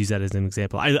 Maybe we could use that as an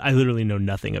example. I literally know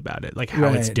nothing about it, like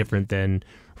how it's different than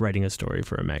writing a story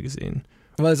for a magazine.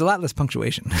 Well, there's a lot less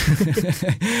punctuation.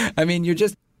 I mean,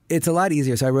 it's a lot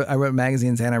easier. So I wrote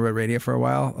magazines and I wrote radio for a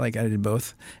while. Like I did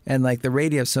both. And like the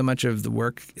radio, so much of the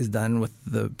work is done with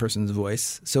the person's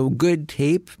voice. So good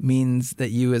tape means that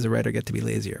you as a writer get to be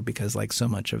lazier because like so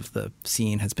much of the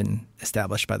scene has been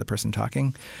established by the person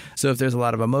talking. So if there's a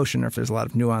lot of emotion or if there's a lot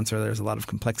of nuance or there's a lot of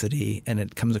complexity and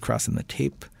it comes across in the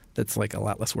tape, that's like a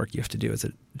lot less work you have to do as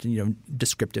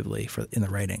descriptively in the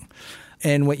writing.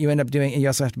 And what you end up doing, and you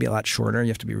also have to be a lot shorter. You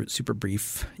have to be super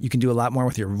brief. You can do a lot more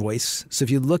with your voice. So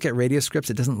if you look at radio scripts,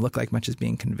 it doesn't look like much is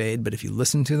being conveyed. But if you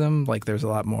listen to them, like there's a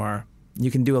lot more. You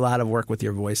can do a lot of work with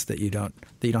your voice that you don't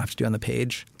have to do on the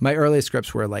page. My early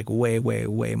scripts were like way, way,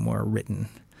 way more written.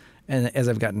 And as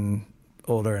I've gotten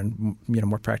older and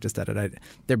more practiced at it,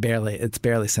 it's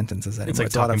barely sentences anymore. It's like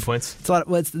talking points. It's a lot.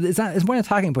 Well, it's not. It's more than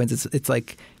talking points. It's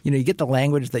like you get the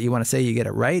language that you want to say, you get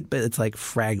it right, but it's like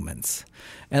fragments.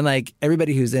 And like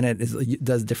everybody who's in it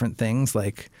does different things.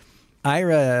 Like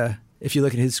Ira, if you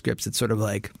look at his scripts, it's sort of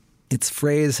like it's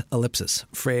phrase ellipsis,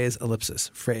 phrase ellipsis,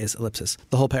 phrase ellipsis,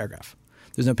 the whole paragraph.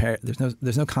 There's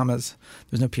no commas,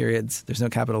 there's no periods, there's no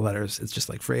capital letters. It's just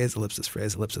like phrase, ellipsis,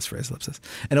 phrase, ellipsis, phrase, ellipsis.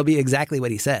 And it'll be exactly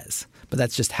what he says, but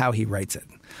that's just how he writes it.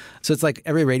 So it's like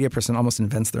every radio person almost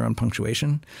invents their own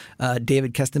punctuation.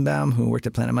 David Kestenbaum, who worked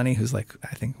at Planet Money, who's like,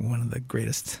 I think one of the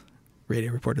greatest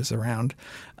radio reporters around,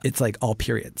 it's like all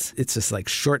periods. It's just like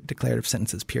short declarative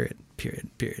sentences, period, period,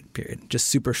 period, period, just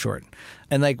super short.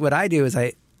 And like what I do is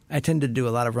I tend to do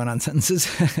a lot of run-on sentences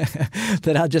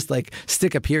that I'll just like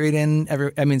stick a period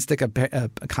in stick a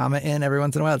comma in every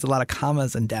once in a while. It's a lot of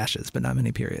commas and dashes, but not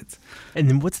many periods. And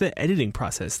then what's the editing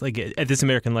process? Like at This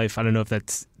American Life, I don't know if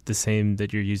that's the same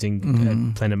that you're using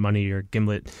at Planet Money or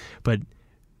Gimlet, but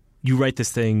you write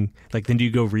this thing, like then do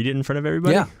you go read it in front of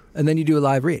everybody? Yeah. And then you do a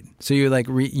live read. So you like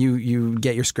you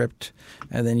get your script,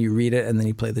 and then you read it, and then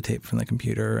you play the tape from the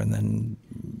computer, and then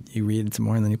you read it some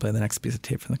more, and then you play the next piece of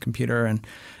tape from the computer, and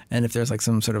if there's like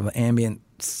some sort of ambient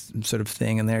sort of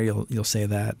thing in there, you'll say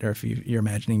that, or if you're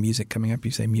imagining music coming up,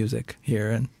 you say music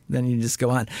here, and then you just go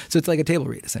on. So it's like a table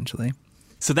read essentially.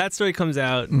 So that story comes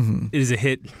out, it is a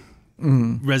hit,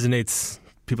 resonates.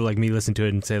 People like me listen to it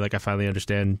and say like, I finally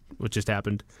understand what just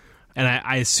happened. And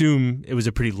I assume it was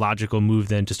a pretty logical move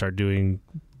then to start doing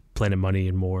Planet Money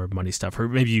and more money stuff. Or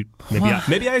maybe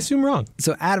I assume wrong.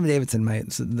 So Adam Davidson,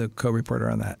 the co-reporter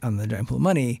on the Giant Pool of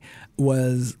Money,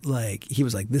 was like, he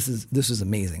was like, this is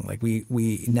amazing. Like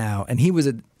we now, and he was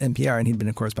at NPR and he'd been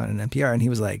a correspondent at NPR, and he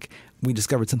was like, we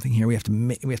discovered something here. We have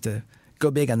to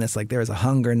go big on this. Like there is a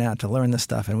hunger now to learn this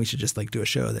stuff, and we should just like do a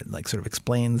show that like sort of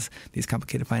explains these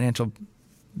complicated financial.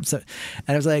 So, and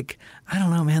I was like, I don't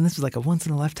know, man. This was like a once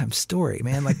in a lifetime story,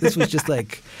 man. Like this was just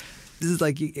like, this is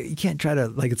like you can't try to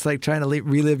like it's like trying to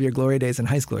relive your glory days in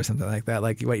high school or something like that.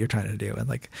 Like what you're trying to do, and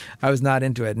like I was not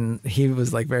into it, and he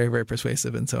was like very, very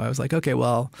persuasive, and so I was like, okay,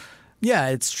 well, yeah,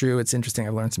 it's true, it's interesting.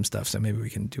 I've learned some stuff, so maybe we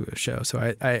can do a show.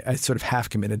 So I sort of half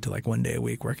committed to like one day a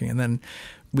week working, and then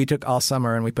we took all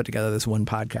summer and we put together this one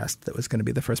podcast that was going to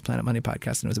be the first Planet Money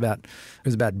podcast, and it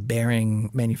was about bearing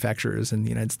manufacturers in the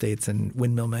United States and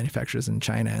windmill manufacturers in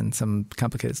China, and some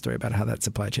complicated story about how that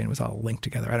supply chain was all linked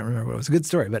together. I don't remember what it was. A good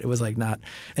story, but it was like not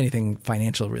anything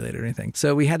financial related or anything.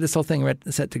 So we had this whole thing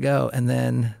set to go, and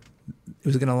then it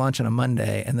was going to launch on a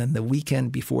Monday, and then the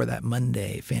weekend before that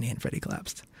Monday, Fannie and Freddie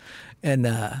collapsed, and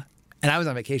I was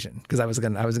on vacation because I was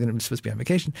supposed to be on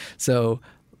vacation. So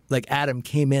like Adam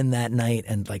came in that night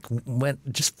and like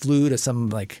flew to some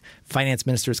like finance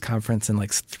ministers conference and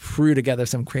like threw together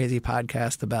some crazy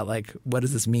podcast about like what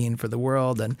does this mean for the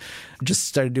world, and just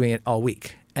started doing it all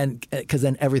week. And because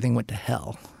then everything went to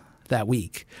hell that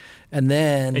week.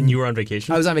 And you were on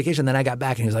vacation? I was on vacation. Then I got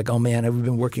back and he was like, oh man, we've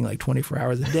been working like 24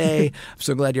 hours a day. I'm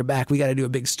so glad you're back. We got to do a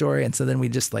big story. And so then we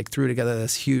just like threw together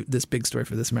this big story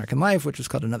for This American Life, which was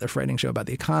called Another Frightening Show About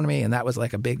the Economy. And that was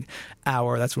like a big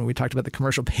hour. That's when we talked about the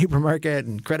commercial paper market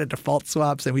and credit default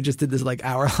swaps. And we just did this like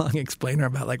hour-long explainer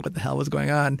about like what the hell was going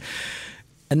on.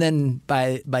 And then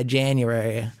by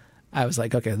January, I was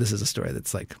like, okay, this is a story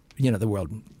that's like, the world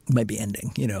might be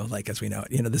ending, like as we know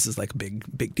it. This is like a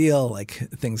big deal. Like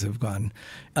things have gone.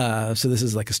 So this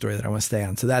is like a story that I want to stay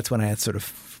on. So that's when I had sort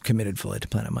of committed fully to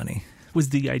Planet Money. Was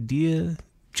the idea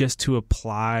just to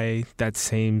apply that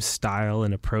same style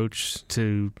and approach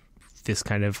to this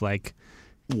kind of like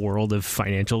world of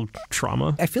financial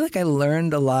trauma? I feel like I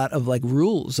learned a lot of like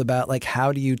rules about like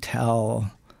how do you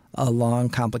tell a long,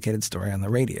 complicated story on the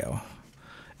radio.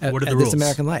 What are the rules? This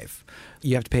American Life.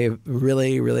 You have to pay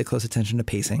really, really close attention to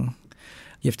pacing.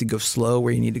 You have to go slow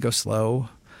where you need to go slow.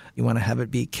 You want to have it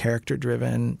be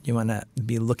character-driven. You want to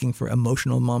be looking for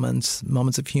emotional moments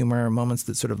of humor, moments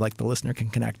that sort of like the listener can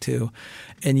connect to.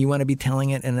 And you want to be telling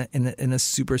it in a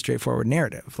super straightforward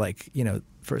narrative. Like,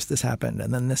 first this happened,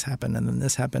 and then this happened, and then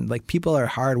this happened. Like people are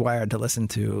hardwired to listen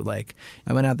to. Like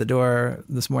I went out the door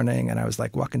this morning, and I was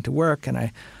like walking to work, and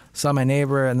I saw my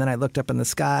neighbor, and then I looked up in the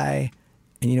sky.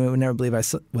 And you would never believe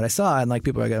what I saw, and like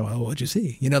people are going, "Oh, what'd you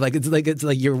see?" We're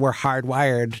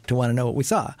hardwired to want to know what we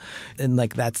saw, and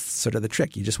like that's sort of the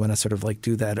trick. You just want to sort of like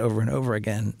do that over and over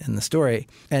again in the story,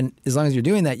 and as long as you're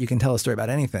doing that, you can tell a story about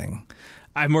anything.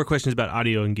 I have more questions about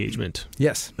audio engagement.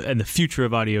 Yes, and the future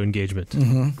of audio engagement.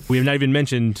 Mm-hmm. We have not even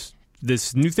mentioned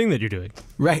this new thing that you're doing.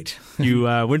 Right. You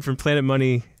went from Planet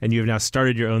Money, and you have now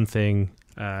started your own thing.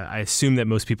 I assume that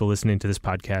most people listening to this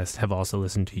podcast have also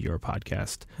listened to your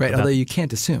podcast. Right, although you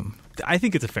can't assume. I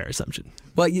think it's a fair assumption.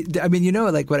 Well,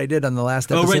 like what I did on the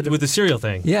last episode. Oh, right, with the cereal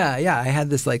thing. Yeah. I had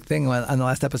this like thing on the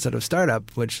last episode of Startup,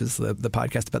 which is the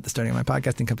podcast about the starting of my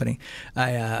podcasting company.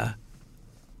 I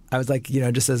was like,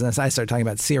 just as I started talking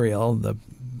about Serial, the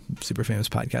super famous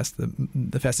podcast,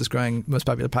 the fastest growing, most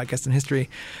popular podcast in history,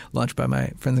 launched by my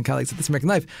friends and colleagues at This American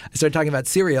Life. I started talking about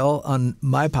Serial on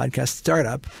my podcast,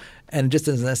 Startup. And just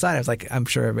as an aside, I was like, I'm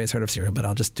sure everybody's heard of Serial, but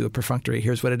I'll just do a perfunctory.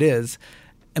 Here's what it is.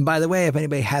 And by the way, if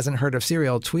anybody hasn't heard of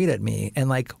Serial, tweet at me. And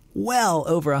like well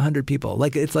over 100 people.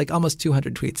 Like it's like almost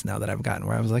 200 tweets now that I've gotten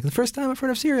where I was like, the first time I've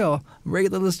heard of Serial,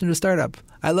 regular listener to Startup.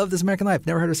 I love This American Life,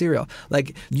 never heard of Serial.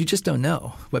 Like you just don't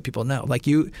know what people know. Like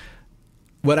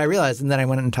what I realized, and then I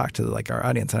went and talked to like our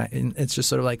audience, and it's just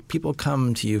sort of like people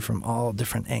come to you from all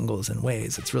different angles and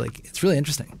ways. It's really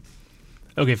interesting.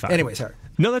 Okay, fine. Anyway, sorry.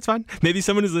 No, that's fine. Maybe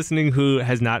someone is listening who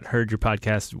has not heard your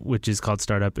podcast, which is called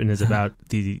Startup and is about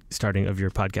the starting of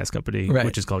your podcast company, right,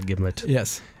 which is called Gimlet.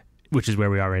 Yes. Which is where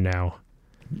we are right now.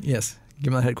 Yes.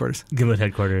 Gimlet headquarters. Gimlet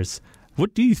headquarters.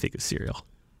 What do you think of Serial?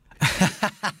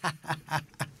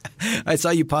 I saw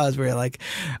you pause where you're like,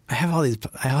 I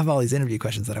have all these interview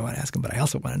questions that I want to ask him, but I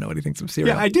also want to know what he thinks of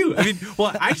Serial. Yeah, I do. I mean,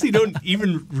 well, I actually don't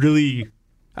even really...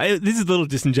 this is a little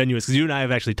disingenuous because you and I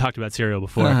have actually talked about Serial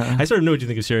before. Uh-huh. I sort of know what you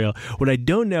think of Serial. What I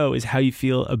don't know is how you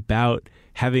feel about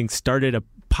having started a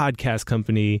podcast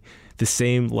company the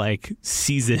same like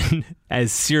season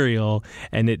as Serial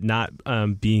and it not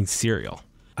being Serial.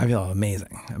 I feel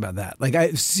amazing about that.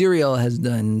 Like Serial has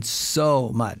done so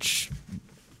much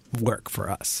work for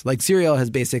us. Like Serial has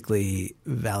basically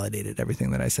validated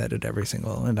everything that I said at every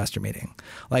single investor meeting.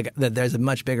 Like that there's a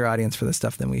much bigger audience for this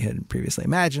stuff than we had previously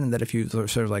imagined, that if you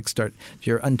sort of like if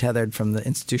you're untethered from the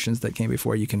institutions that came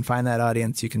before, you can find that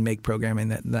audience, you can make programming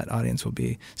that audience will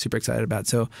be super excited about.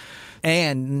 So,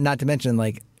 and not to mention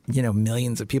like,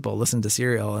 millions of people listen to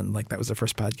Serial, and like that was the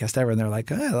first podcast ever, and they're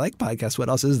like, I like podcasts. What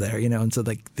else is there? And so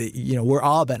like we're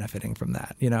all benefiting from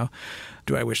that.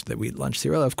 Do I wish that we'd launched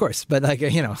Serial? Of course, but like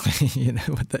don't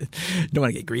want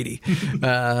to get greedy.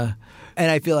 And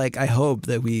I feel like I hope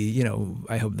that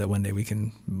one day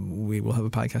we will have a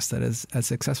podcast that is as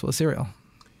successful as Serial.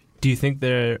 Do you think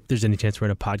there's any chance we're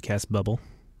in a podcast bubble?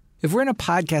 If we're in a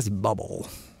podcast bubble,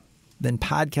 then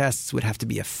podcasts would have to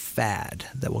be a fad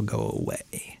that will go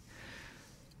away.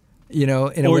 In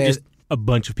a way, just a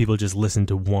bunch of people just listen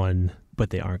to one, but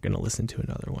they aren't going to listen to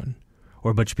another one,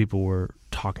 or a bunch of people were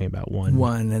talking about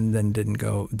one and then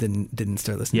didn't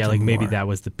start listening. Yeah, to like more. maybe that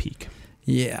was the peak.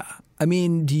 Yeah. I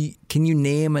mean, can you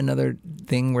name another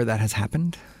thing where that has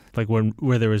happened? Like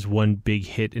where there was one big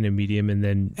hit in a medium and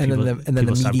then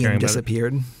the medium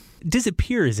disappeared.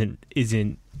 Disappear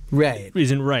isn't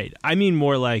right. I mean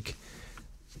more like,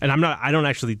 and I don't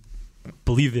actually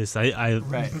believe this. I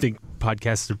think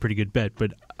podcasts are a pretty good bet,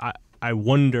 but I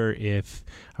wonder if,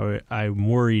 or I'm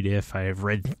worried if I have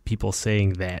read people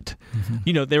saying that,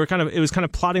 it was kind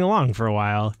of plodding along for a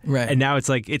while, right? And now it's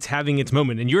like it's having its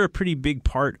moment, and you're a pretty big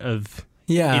part of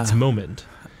its moment.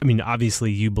 I mean,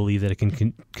 obviously, you believe that it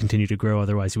can continue to grow.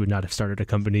 Otherwise, you would not have started a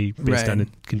company based on it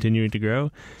continuing to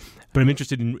grow. But I'm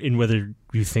interested in whether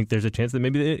you think there's a chance that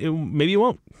maybe it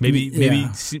won't.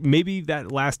 Maybe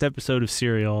that last episode of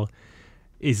Serial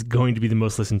is going to be the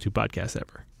most listened to podcast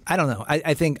ever. I don't know.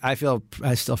 I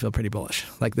still feel pretty bullish.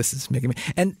 Like this is making me,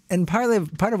 and part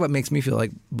of what makes me feel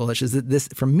like bullish is that this,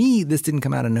 for me, this didn't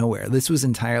come out of nowhere. This was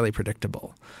entirely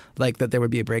predictable, like that there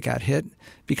would be a breakout hit,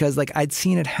 because like I'd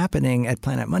seen it happening at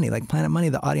Planet Money. Like Planet Money,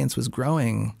 the audience was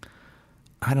growing,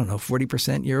 I don't know,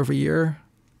 40% year over year,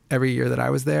 every year that I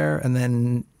was there, and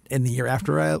then in the year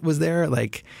after I was there,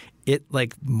 like it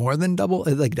like more than doubled,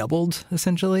 it like doubled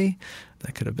essentially.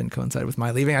 That could have been coincided with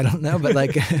my leaving. I don't know, but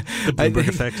like the Blumberg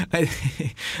effect.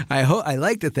 I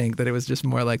like to think that it was just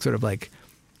more like sort of like,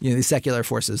 these secular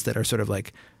forces that are sort of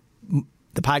like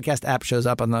the podcast app shows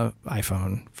up on the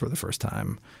iPhone for the first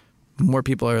time. More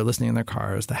people are listening in their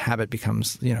cars. The habit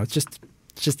becomes, it's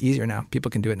just easier now. People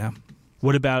can do it now.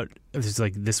 What about, it was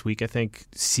like this week, I think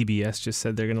CBS just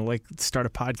said they're going to like start a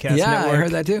podcast network. Yeah, I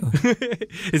heard that too.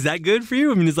 Is that good for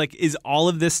you? I mean, is all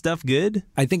of this stuff good?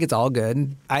 I think it's all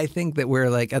good. I think that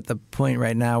we're like at the point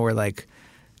right now where like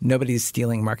nobody's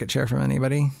stealing market share from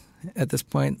anybody at this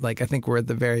point. Like I think we're at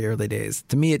the very early days.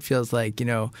 To me, it feels like,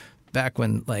 back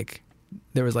when like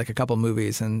there was like a couple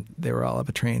movies and they were all up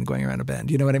a train going around a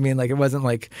bend. You know what I mean? Like it wasn't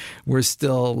like we're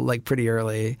still like pretty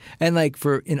early. And like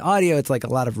in audio, it's like a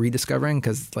lot of rediscovering,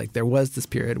 because like there was this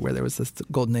period where there was this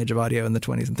golden age of audio in the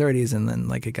 20s and 30s, and then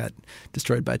like it got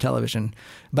destroyed by television.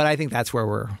 But I think that's where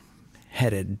we're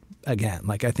headed again.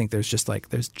 Like I think there's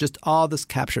just all this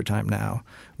capture time now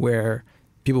where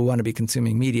people want to be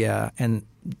consuming media, and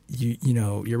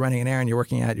you're running an errand, you're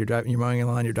working out, you're driving, you're mowing a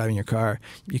lawn, you're driving your car.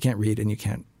 You can't read and you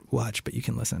can't watch, but you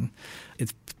can listen.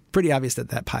 It's pretty obvious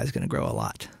that pie is going to grow a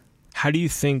lot. How do you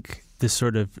think this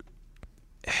sort of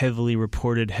heavily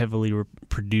reported, heavily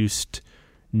produced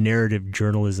narrative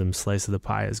journalism slice of the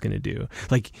pie is going to do?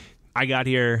 Like, I got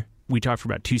here, we talked for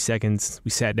about 2 seconds,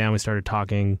 we sat down, we started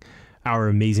talking. Our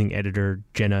amazing editor,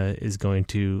 Jenna, is going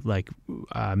to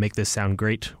make this sound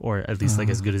great, or at least like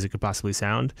as good as it could possibly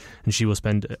sound. And she will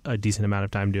spend a decent amount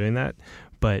of time doing that.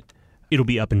 But it'll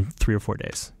be up in 3 or 4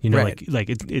 days. Right.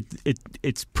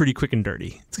 It's pretty quick and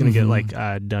dirty. It's going to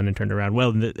get done and turned around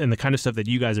well. And the kind of stuff that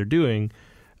you guys are doing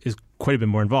is quite a bit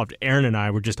more involved. Aaron and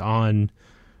I were just on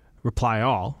Reply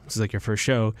All. This is like your first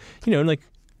show. And like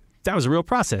that was a real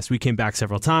process. We came back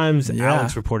several times. Yeah.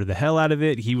 Alex reported the hell out of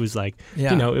it. He was like,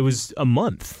 it was a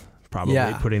month probably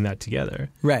putting that together.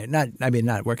 Right.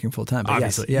 Not working full time.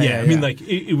 Obviously. Yes. Yeah. I mean, like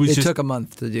it took a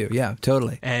month to do. Yeah,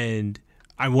 totally. And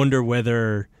I wonder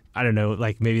whether, I don't know,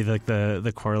 like maybe like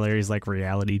the corollary is like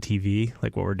reality TV,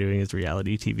 like what we're doing is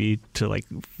reality TV to like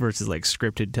versus like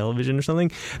scripted television or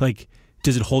something. Like,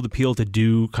 does it hold appeal to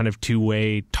do kind of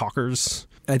two-way talkers?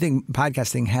 I think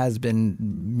podcasting has been,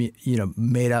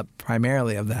 made up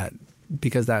primarily of that,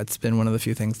 because that's been one of the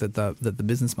few things that the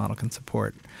business model can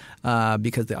support,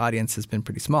 because the audience has been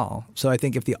pretty small. So I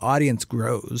think if the audience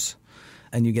grows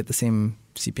and you get the same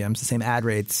CPMs, the same ad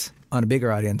rates on a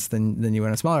bigger audience than you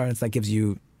on a smaller audience, that gives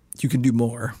you can do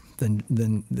more than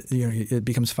it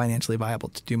becomes financially viable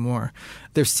to do more.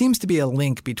 There seems to be a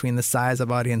link between the size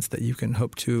of audience that you can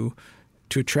hope to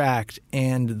attract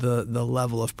and the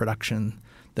level of production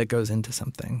that goes into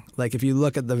something. Like if you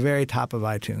look at the very top of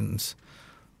iTunes,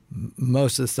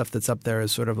 most of the stuff that's up there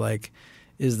is sort of like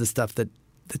is the stuff that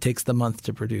takes the month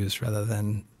to produce rather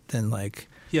than like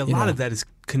a lot of that is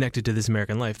connected to This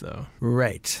American Life though.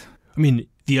 Right. I mean,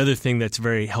 the other thing that's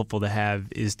very helpful to have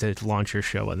is to launch your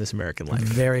show on This American Life.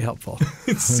 Very helpful.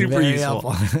 It's super very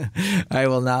useful. Helpful. I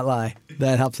will not lie.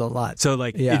 That helps a lot. So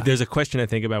there's a question I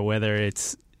think about whether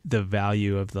it's the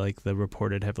value of the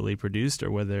reported heavily produced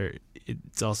or whether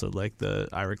it's also like the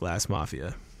Ira Glass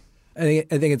Mafia. I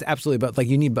think it's absolutely both. Like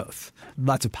you need both.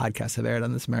 Lots of podcasts have aired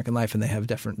on This American Life, and they have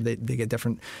different. They get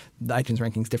different the iTunes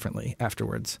rankings differently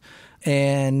afterwards.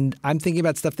 And I'm thinking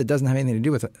about stuff that doesn't have anything to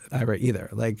do with Ira either.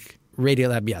 Like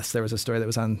Radiolab, yes, there was a story that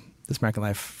was on This American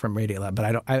Life from Radiolab,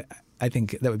 but I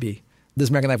think that would be This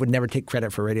American Life would never take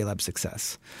credit for Radiolab's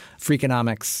success.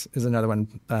 Freakonomics is another one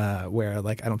where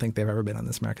like I don't think they've ever been on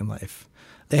This American Life.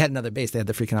 They had another base. They had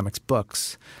the Freakonomics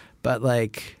books. But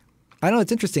like, I don't know,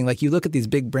 it's interesting. Like you look at these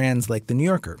big brands like The New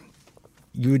Yorker,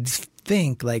 you would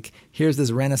think like here's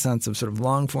this renaissance of sort of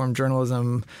long-form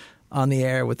journalism on the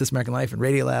air with This American Life and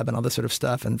Radiolab and all this sort of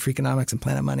stuff and Freakonomics and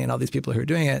Planet Money and all these people who are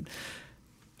doing it.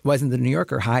 Why isn't The New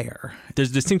Yorker higher?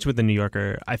 There's a distinction with The New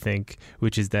Yorker, I think,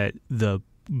 which is that the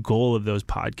goal of those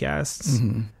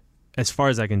podcasts, as far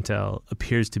as I can tell,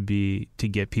 appears to be to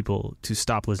get people to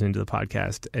stop listening to the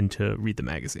podcast and to read the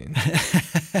magazine. I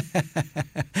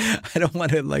don't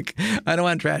want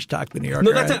to trash talk The New Yorker.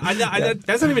 No,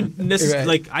 that's not even necessarily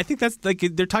Right. like. I think that's like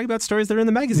they're talking about stories that are in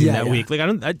the magazine that week. Like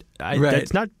Right.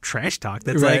 That's not trash talk.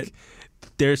 That's Right. like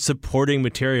they're supporting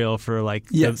material for like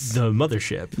the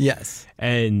mothership. Yes.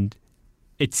 And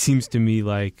it seems to me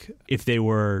like if they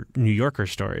were New Yorker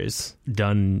stories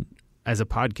done as a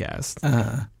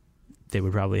podcast, they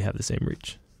would probably have the same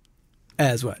reach.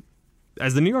 As what?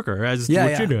 As The New Yorker, as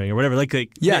what you're doing or whatever. Like if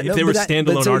they were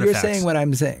standalone so artifacts. You're saying what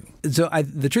I'm saying. So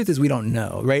the truth is we don't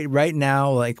know. Right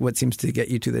now, like what seems to get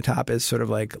you to the top is sort of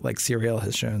like Serial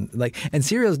has shown. And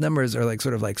Serial's numbers are like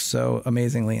sort of like so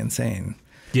amazingly insane.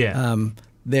 Yeah.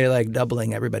 They're like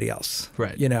doubling everybody else.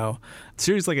 Right. You know?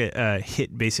 Series like a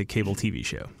hit basic cable TV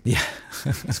show. Yeah.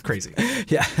 It's crazy.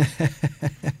 Yeah.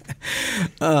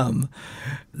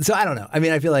 So I don't know. I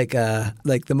mean, I feel like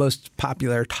the most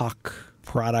popular talk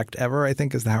product ever, I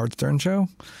think, is the Howard Stern show.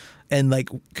 And like,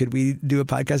 could we do a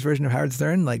podcast version of Howard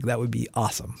Stern? Like, that would be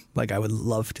awesome. Like, I would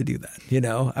love to do that. You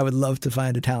know, I would love to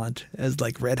find a talent as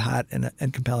like red hot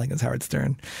and compelling as Howard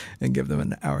Stern and give them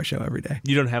an hour show every day.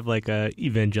 You don't have like a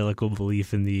evangelical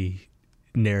belief in the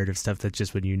narrative stuff. That's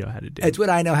just what you know how to do. It's what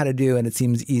I know how to do, and it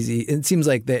seems easy. It seems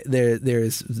like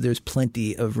there's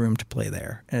plenty of room to play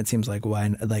there, and it seems like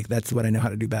that's what I know how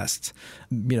to do best.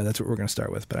 You know, that's what we're going to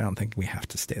start with, but I don't think we have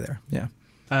to stay there. Yeah.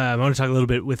 I want to talk a little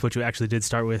bit with what you actually did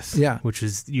start with, which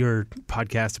is your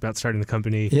podcast about starting the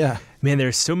company. Yeah. Man,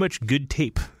 there's so much good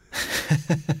tape.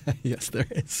 Yes, there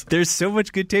is. There's so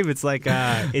much good tape. It's like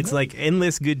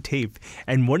endless good tape.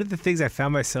 And one of the things I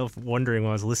found myself wondering while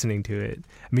I was listening to it,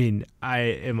 I mean, I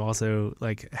am also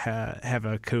like have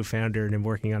a co-founder and am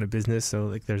working on a business. So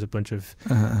like there's a bunch of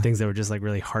things that were just like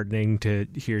really heartening to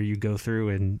hear you go through.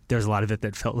 And there's a lot of it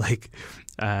that felt like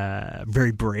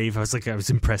very brave. I was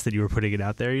impressed that you were putting it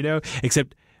out there, you know,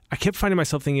 except I kept finding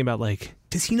myself thinking about like,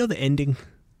 does he know the ending?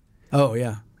 Oh,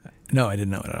 yeah. No, I didn't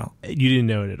know it at all. You didn't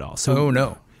know it at all. So Oh,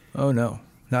 no,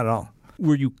 not at all.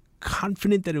 Were you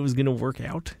confident that it was going to work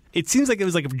out? It seems like it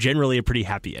was like generally a pretty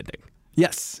happy ending.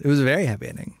 Yes, it was a very happy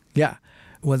ending. Yeah.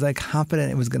 Was I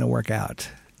confident it was going to work out?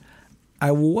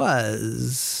 I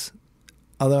was,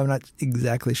 although I'm not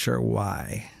exactly sure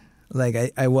why.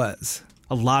 Like, I was.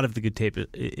 A lot of the good tape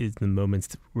is the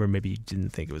moments where maybe you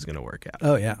didn't think it was going to work out.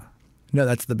 Oh, yeah. No,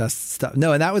 that's the best stuff.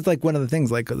 No, and that was like one of the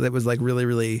things like that was like really,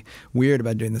 really weird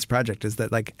about doing this project is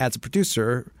that like as a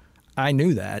producer, I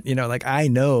knew that, you know, like I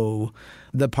know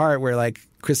the part where like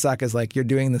Chris Sacca's like, you're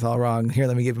doing this all wrong. Here,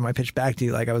 let me give my pitch back to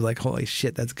you. Like I was like, holy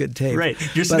shit, that's good tape. Right.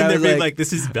 You're sitting there being like,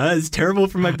 this is terrible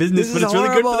for my business, but it's really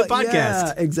good for the podcast.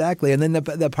 Yeah, exactly. And then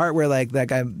the part where like that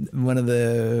guy, one of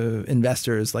the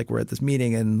investors, like we're at this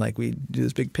meeting and like we do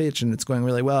this big pitch and it's going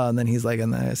really well. And then he's like,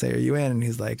 and then I say, are you in? And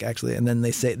he's like, actually, and then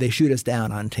they shoot us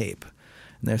down on tape.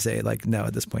 And they say like, no,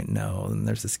 at this point, no. And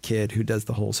there's this kid who does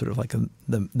the whole sort of like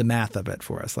the math of it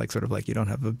for us, like sort of like you don't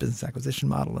have a business acquisition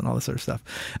model and all this sort of stuff.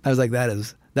 I was like, that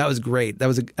was great. That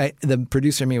was the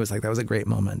producer in me was like, that was a great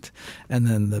moment. And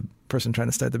then the person trying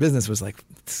to start the business was like,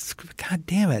 God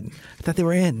damn it, I thought they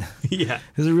were in. Yeah,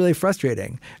 it was really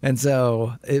frustrating. And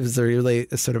so it was a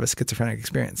sort of a schizophrenic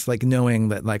experience, like knowing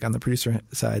that like on the producer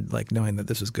side, like knowing that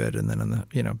this was good, and then on the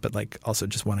but like also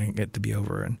just wanting it to be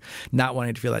over and not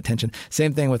wanting to feel that tension.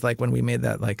 Same thing with like when we made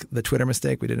that like the Twitter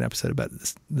mistake. We did an episode about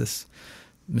this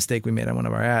mistake we made on one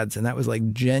of our ads, and that was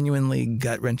like genuinely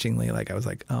gut-wrenchingly like I was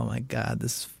like, oh my God,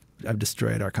 I've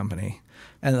destroyed our company.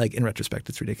 And like in retrospect,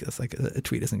 it's ridiculous. Like a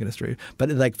tweet isn't going to destroy you. But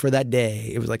like for that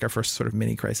day, it was like our first sort of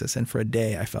mini crisis. And for a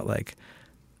day, I felt like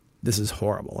this is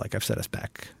horrible. Like I've set us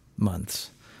back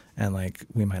months, and like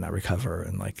we might not recover.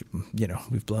 And like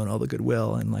we've blown all the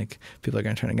goodwill, and like people are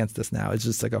going to turn against us now. It's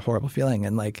just like a horrible feeling.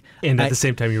 And like at the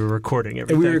same time, you were recording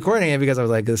everything. We were recording it because I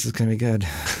was like, this is going to be good.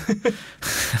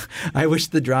 I wish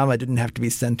the drama didn't have to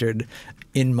be centered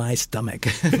in my stomach,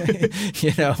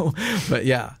 But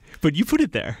yeah. But you put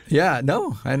it there. Yeah,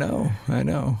 no, I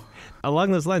know.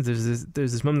 Along those lines, there's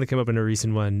this moment that came up in a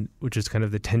recent one, which is kind of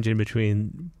the tension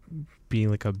between being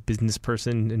like a business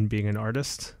person and being an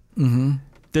artist. Mm-hmm.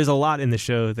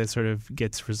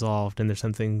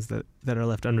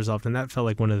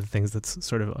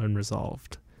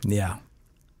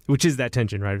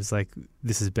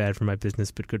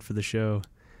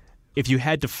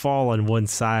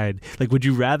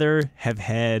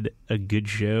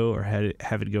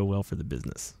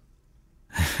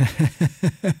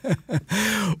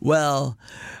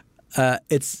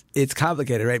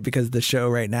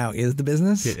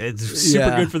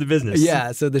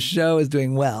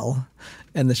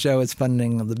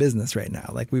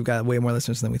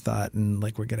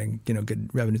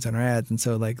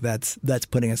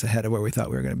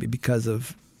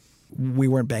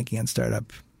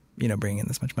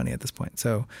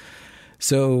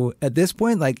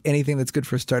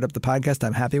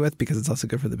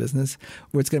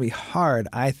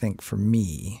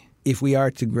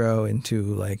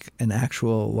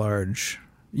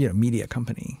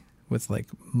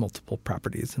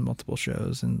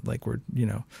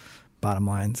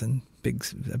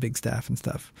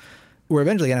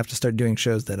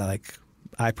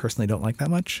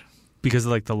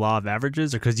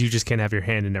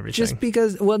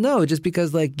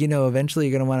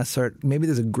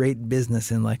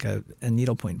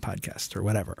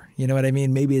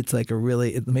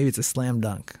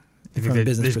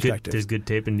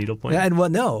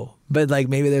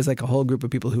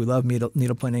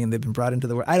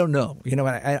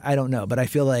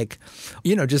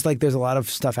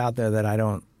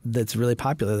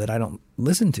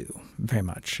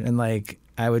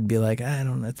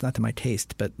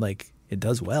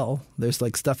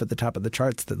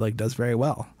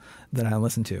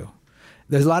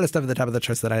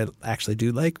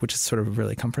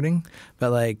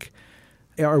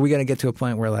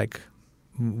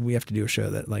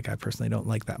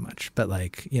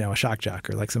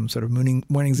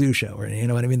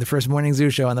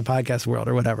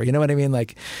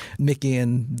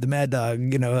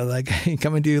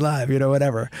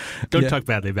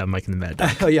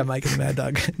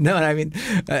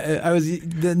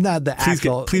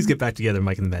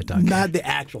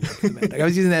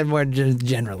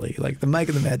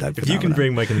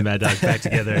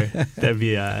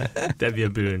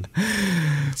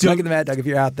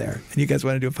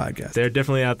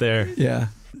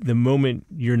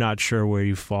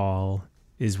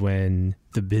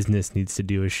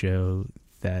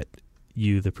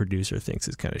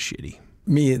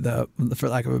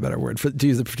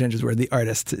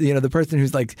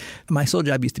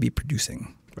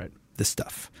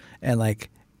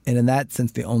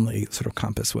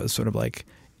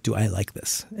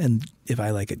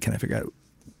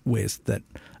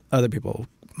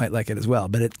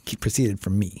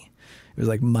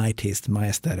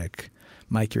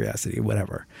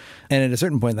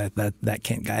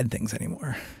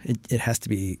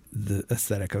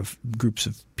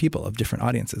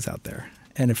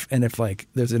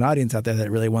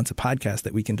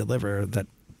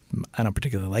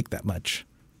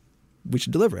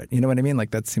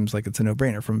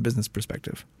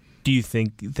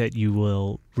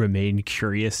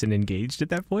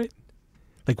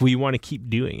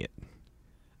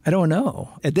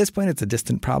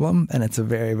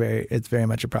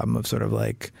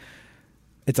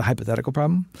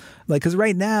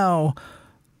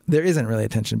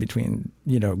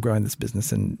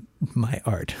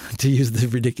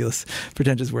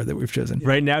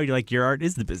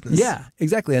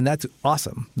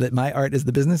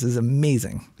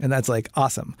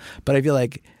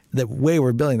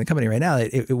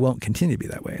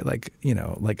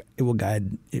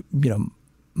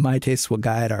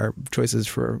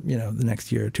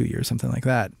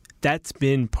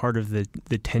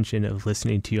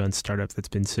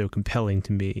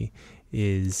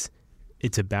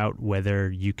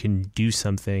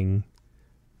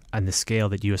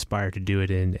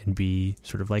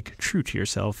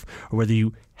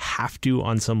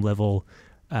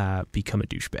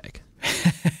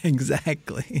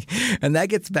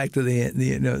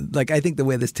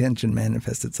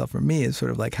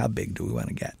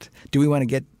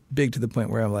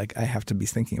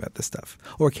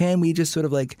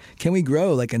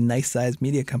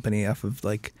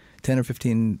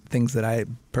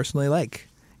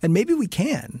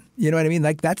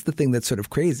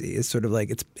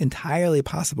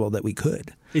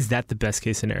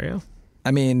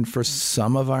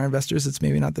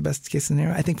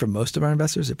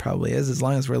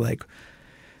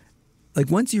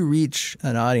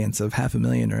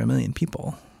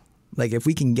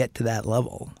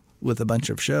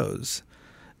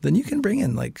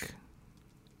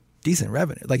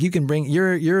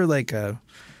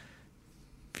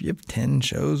 if you have 10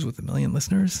 shows with 1 million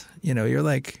listeners, you're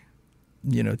like,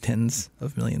 tens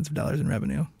of millions of dollars in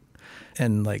revenue.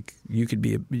 And like you could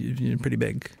be pretty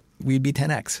big. We'd be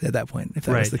 10x at that point if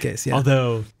that was the case. Yeah.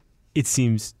 Although it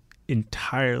seems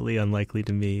entirely unlikely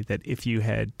to me that if you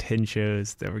had 10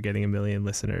 shows that were getting 1 million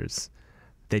listeners,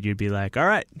 that you'd be like, all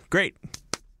right, great,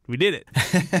 we did it.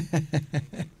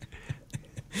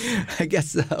 I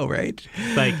guess so, right?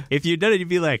 Like if you'd done it, you'd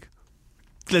be like,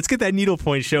 let's get that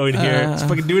needlepoint show in here. Let's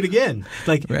fucking do it again.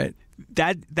 Like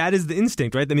that is the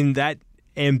instinct, right? I mean, that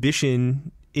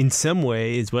ambition in some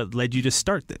way is what led you to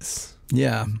start this.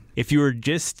 Yeah. If you were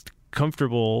just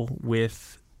comfortable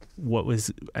with what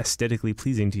was aesthetically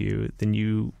pleasing to you, then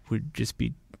you would just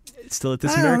be still at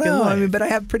this American life. I mean, but I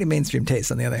have pretty mainstream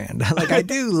taste on the other hand. Like I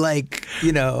do like,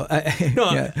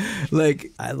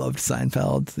 like I loved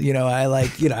Seinfeld. I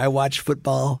like, I watch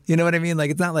football. You know what I mean?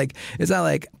 Like it's not like,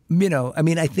 I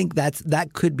mean, I think that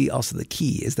could be also the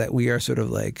key is that we are sort of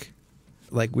like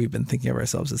we've been thinking of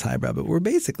ourselves as highbrow, but we're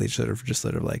basically sort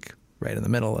of like right in the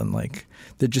middle, and like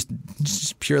they're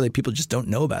just purely people just don't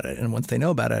know about it, and once they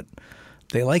know about it,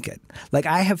 they like it. Like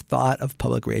I have thought of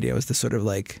public radio as this sort of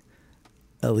like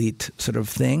elite sort of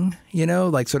thing,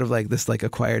 like sort of like this like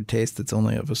acquired taste that's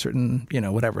only of a certain,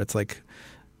 whatever. It's like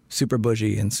super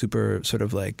bougie and super sort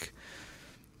of like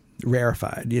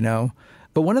rarefied,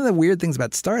 But one of the weird things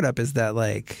about startup is that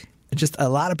like just a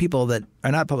lot of people that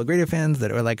are not public radio fans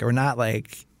that are not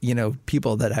like,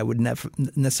 people that I would never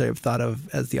necessarily have thought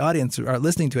of as the audience are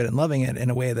listening to it and loving it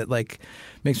in a way that like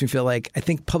makes me feel like I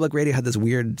think public radio had this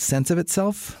weird sense of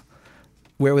itself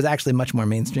where it was actually much more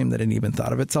mainstream than it even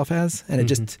thought of itself as. And it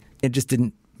just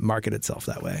didn't market itself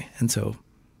that way. And so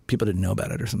people didn't know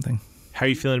about it or something. How are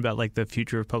you feeling about like the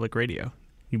future of public radio?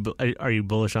 Are you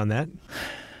bullish on that?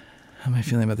 How am I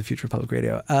feeling about the future of public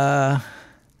radio?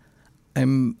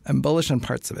 I'm bullish on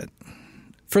parts of it.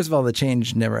 First of all, the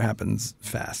change never happens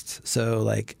fast. So,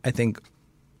 like, I think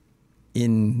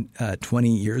in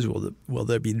 20 years, will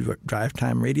there be drive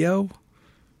time radio?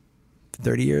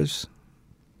 30 years?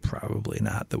 Probably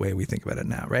not the way we think about it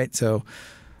now, right? So,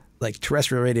 like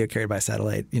terrestrial radio carried by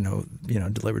satellite,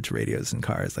 delivered to radios and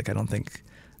cars. Like, I don't think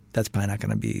that's probably not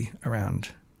going to be around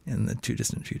in the too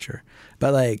distant future.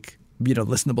 But like,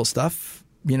 listenable stuff.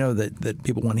 That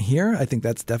people want to hear. I think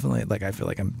that's definitely like I feel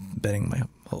like I'm betting my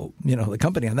whole the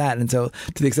company on that. And so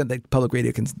to the extent that public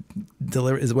radio can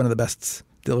deliver is one of the best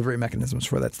delivery mechanisms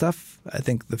for that stuff, I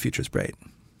think the future is bright.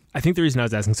 I think the reason I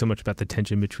was asking so much about the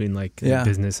tension between like the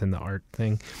business and the art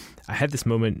thing, I had this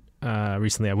moment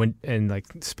recently. I went and like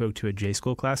spoke to a J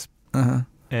school class,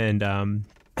 and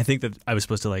I think that I was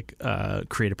supposed to like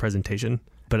create a presentation,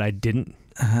 but I didn't,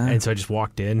 and so I just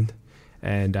walked in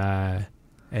and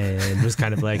was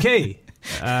kind of like, hey,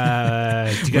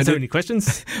 do you guys have any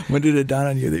questions? When did it dawn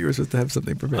on you that you were supposed to have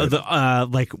something prepared?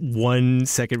 Like 1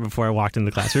 second before I walked in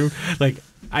the classroom. Like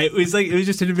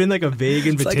it had been like a vague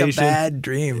invitation. It's like a bad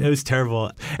dream. It was terrible.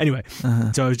 Anyway,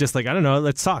 so I was just like, I don't know,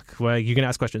 let's talk. Well, you can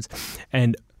ask questions.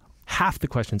 And half the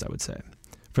questions I would say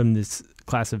from this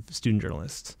class of student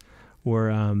journalists were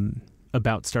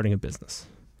about starting a business.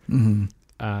 Mm-hmm.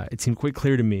 It seemed quite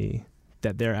clear to me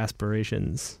that their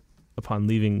aspirations upon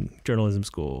leaving journalism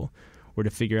school were to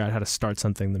figure out how to start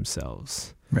something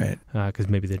themselves. Right. Because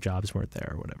maybe their jobs weren't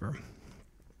there or whatever.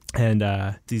 And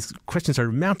these questions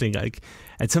started mounting. Like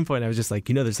at some point I was just like,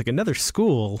 there's like another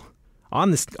school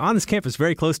on this campus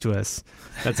very close to us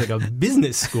that's like a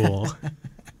business school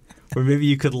where maybe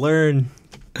you could learn.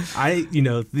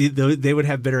 They would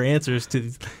have better answers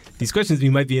to these questions.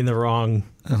 You might be in the wrong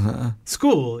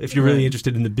school if you're really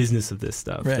interested in the business of this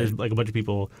stuff. Right. There's like a bunch of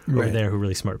people over there who are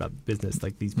really smart about business.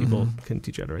 Like these people can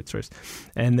teach you how to write stories.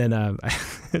 And then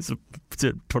it's a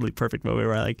totally perfect moment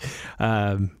where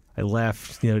I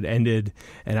left, it ended,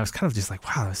 and I was kind of just like,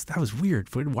 wow, that was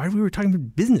weird. Why we were talking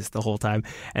about business the whole time?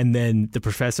 And then the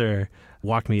professor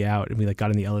walked me out, and we like got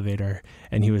in the elevator,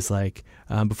 and he was like,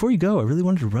 before you go, I really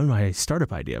wanted to run my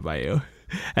startup idea by you.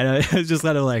 And I was just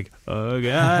kind of like, oh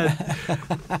God.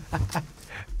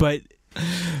 But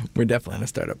we're definitely in a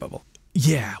startup bubble.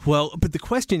 Yeah, well, but the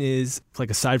question is, like,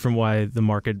 aside from why the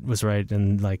market was right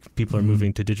and like people are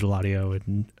moving to digital audio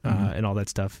and all that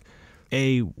stuff,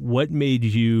 what made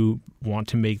you want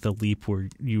to make the leap where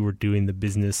you were doing the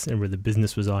business and where the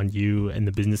business was on you and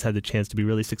the business had the chance to be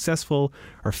really successful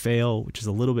or fail, which is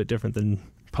a little bit different than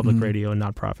public radio and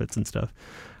nonprofits and stuff.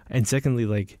 And secondly,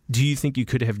 like, do you think you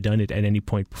could have done it at any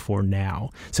point before now?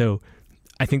 So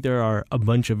I think there are a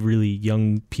bunch of really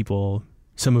young people,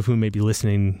 some of whom may be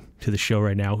listening to the show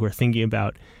right now, who are thinking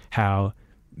about how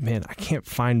man, I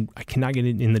cannot get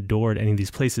in the door at any of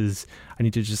these places. I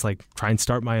need to just like try and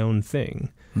start my own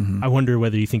thing. I wonder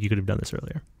whether you think you could have done this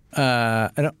earlier.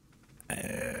 I don't.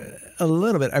 A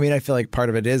little bit. I mean, I feel like part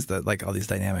of it is that like all these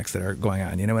dynamics that are going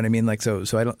on. You know what I mean? Like, so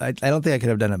I don't think I could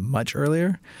have done it much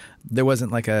earlier. There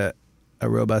wasn't like a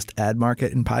robust ad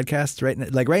market in podcasts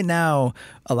right now.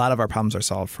 A lot of our problems are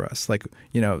solved for us. Like,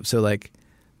 you know, so like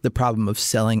the problem of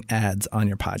selling ads on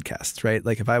your podcasts, right?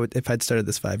 Like if I'd started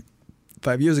this five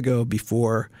years ago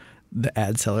before the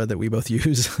ad seller that we both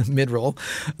use, Midroll,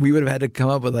 we would have had to come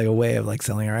up with like a way of like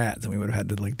selling our ads, and we would have had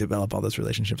to like develop all those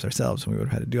relationships ourselves, and we would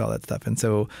have had to do all that stuff. And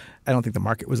so I don't think the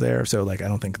market was there. So like I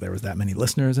don't think there was that many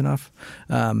listeners enough.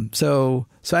 So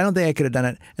I don't think I could have done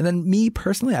it. And then me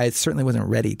personally, I certainly wasn't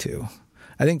ready to.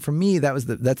 I think for me that's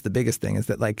the biggest thing, is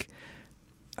that like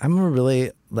I'm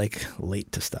really like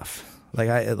late to stuff.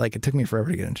 Like it took me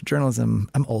forever to get into journalism.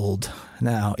 I'm old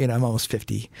now, you know, I'm almost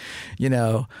 50, you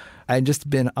know. I've just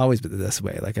always been this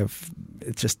way. Like it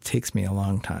just takes me a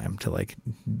long time to like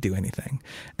do anything.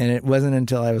 And it wasn't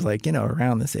until I was like, you know,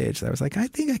 around this age that I was like, I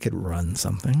think I could run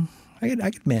something. I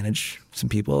could manage some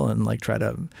people and like try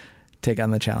to take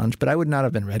on the challenge, but I would not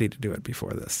have been ready to do it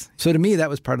before this. So to me, that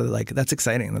was part of that's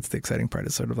exciting. That's the exciting part,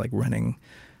 is sort of like running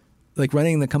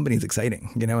the company is exciting,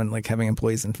 you know, and like having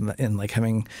employees and like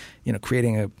having, you know,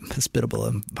 creating a hospitable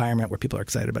environment where people are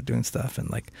excited about doing stuff. And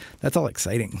like, that's all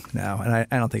exciting now. And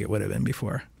I don't think it would have been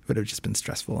before. It would have just been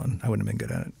stressful, and I wouldn't have been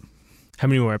good at it. How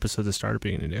many more episodes of Startup are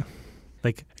you going to do?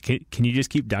 Like, can you just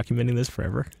keep documenting this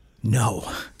forever? No.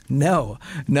 And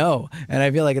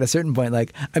I feel like at a certain point,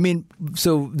 like, I mean,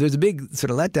 so there's a big sort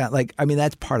of letdown. Like, I mean,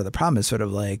 that's part of the problem, is sort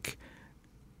of like,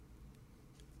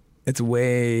 it's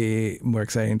way more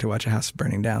exciting to watch a house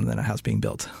burning down than a house being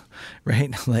built,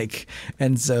 right? Like,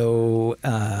 and so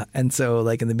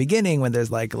like in the beginning, when there's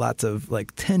like lots of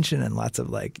like tension and lots of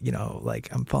like, you know,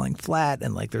 like I'm falling flat,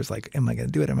 and like there's like, am I going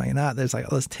to do it? Am I not? There's like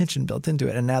all this tension built into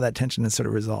it, and now that tension is sort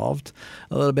of resolved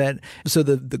a little bit. So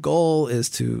the goal is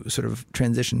to sort of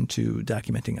transition to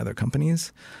documenting other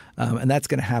companies, and that's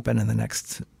going to happen in the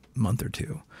next month or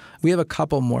two. We have a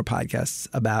couple more podcasts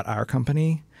about our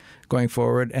company going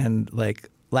forward. And like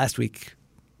last week,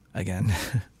 again,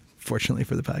 fortunately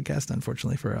for the podcast,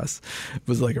 unfortunately for us,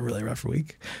 was like a really rough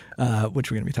week,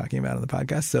 which we're going to be talking about on the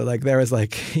podcast. So like there was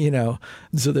like, you know,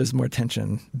 so there's more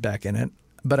tension back in it.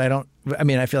 But I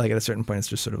feel like at a certain point, it's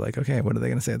just sort of like, okay, what are they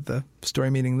going to say at the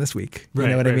story meeting this week? You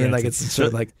know what I mean? Like it's sort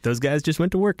of like, those guys just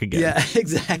went to work again. Yeah,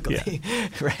 exactly. Yeah.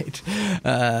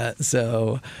 Right.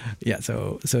 So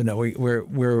no,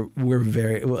 we're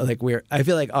very like I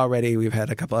feel like already we've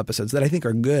had a couple episodes that I think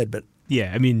are good, but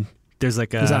yeah, I mean, there's like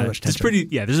there's a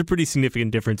pretty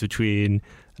significant difference between,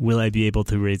 will I be able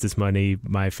to raise this money?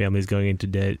 My family's going into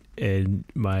debt, and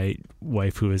my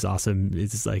wife, who is awesome,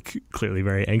 is like clearly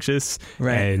very anxious.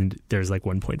 Right. And there's like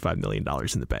 $1.5 million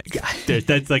in the bank. Yeah.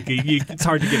 That's like it's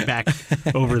hard to get back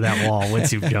over that wall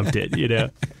once you've jumped it, you know.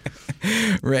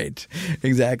 Right.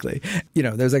 Exactly. You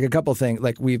know, there's like a couple things,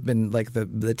 like we've been like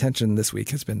the tension this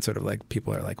week has been sort of like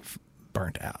people are like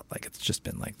burnt out. Like it's just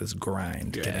been like this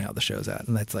grind getting all the shows out,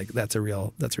 and that's a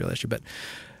real issue. But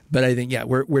I think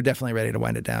we're definitely ready to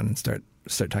wind it down and start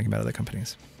talking about other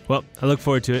companies. Well, I look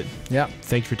forward to it. Yeah.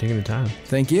 Thanks for taking the time.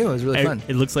 Thank you. It was really fun.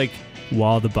 It looks like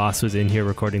while the boss was in here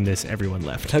recording this, everyone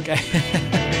left. Okay.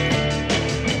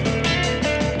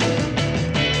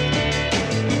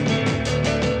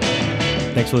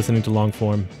 Thanks for listening to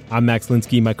Longform. I'm Max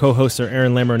Linsky. My co-hosts are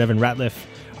Aaron Lammer and Evan Ratliff.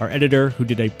 Our editor, who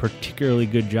did a particularly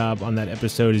good job on that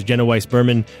episode, is Jenna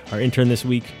Weiss-Berman. Our intern this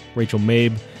week, Rachel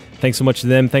Mabe. Thanks so much to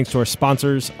them. Thanks to our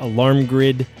sponsors, Alarm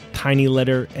Grid, Tiny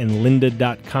Letter, and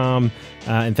Lynda.com.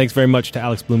 And thanks very much to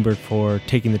Alex Blumberg for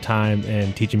taking the time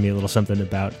and teaching me a little something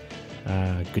about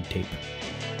good tape.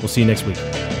 We'll see you next week.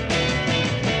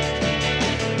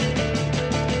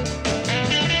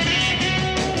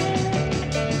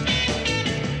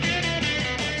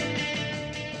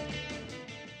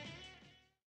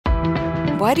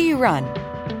 Why do you run?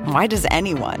 Why does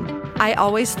anyone? I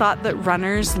always thought that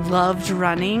runners loved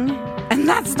running, and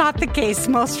that's not the case.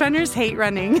 Most runners hate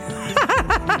running,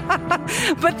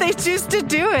 but they choose to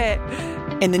do it.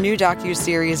 In the new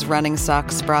docuseries Running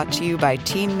Sucks, brought to you by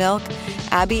Team Milk,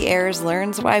 Abby Ayers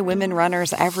learns why women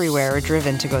runners everywhere are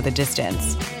driven to go the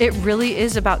distance. It really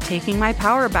is about taking my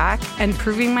power back and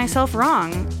proving myself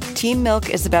wrong. Team Milk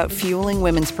is about fueling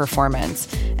women's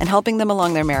performance and helping them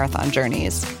along their marathon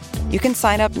journeys. You can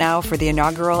sign up now for the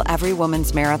inaugural Every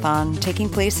Woman's Marathon taking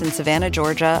place in Savannah,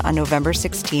 Georgia on November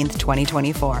 16th,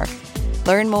 2024.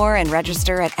 Learn more and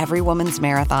register at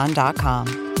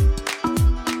everywomansmarathon.com.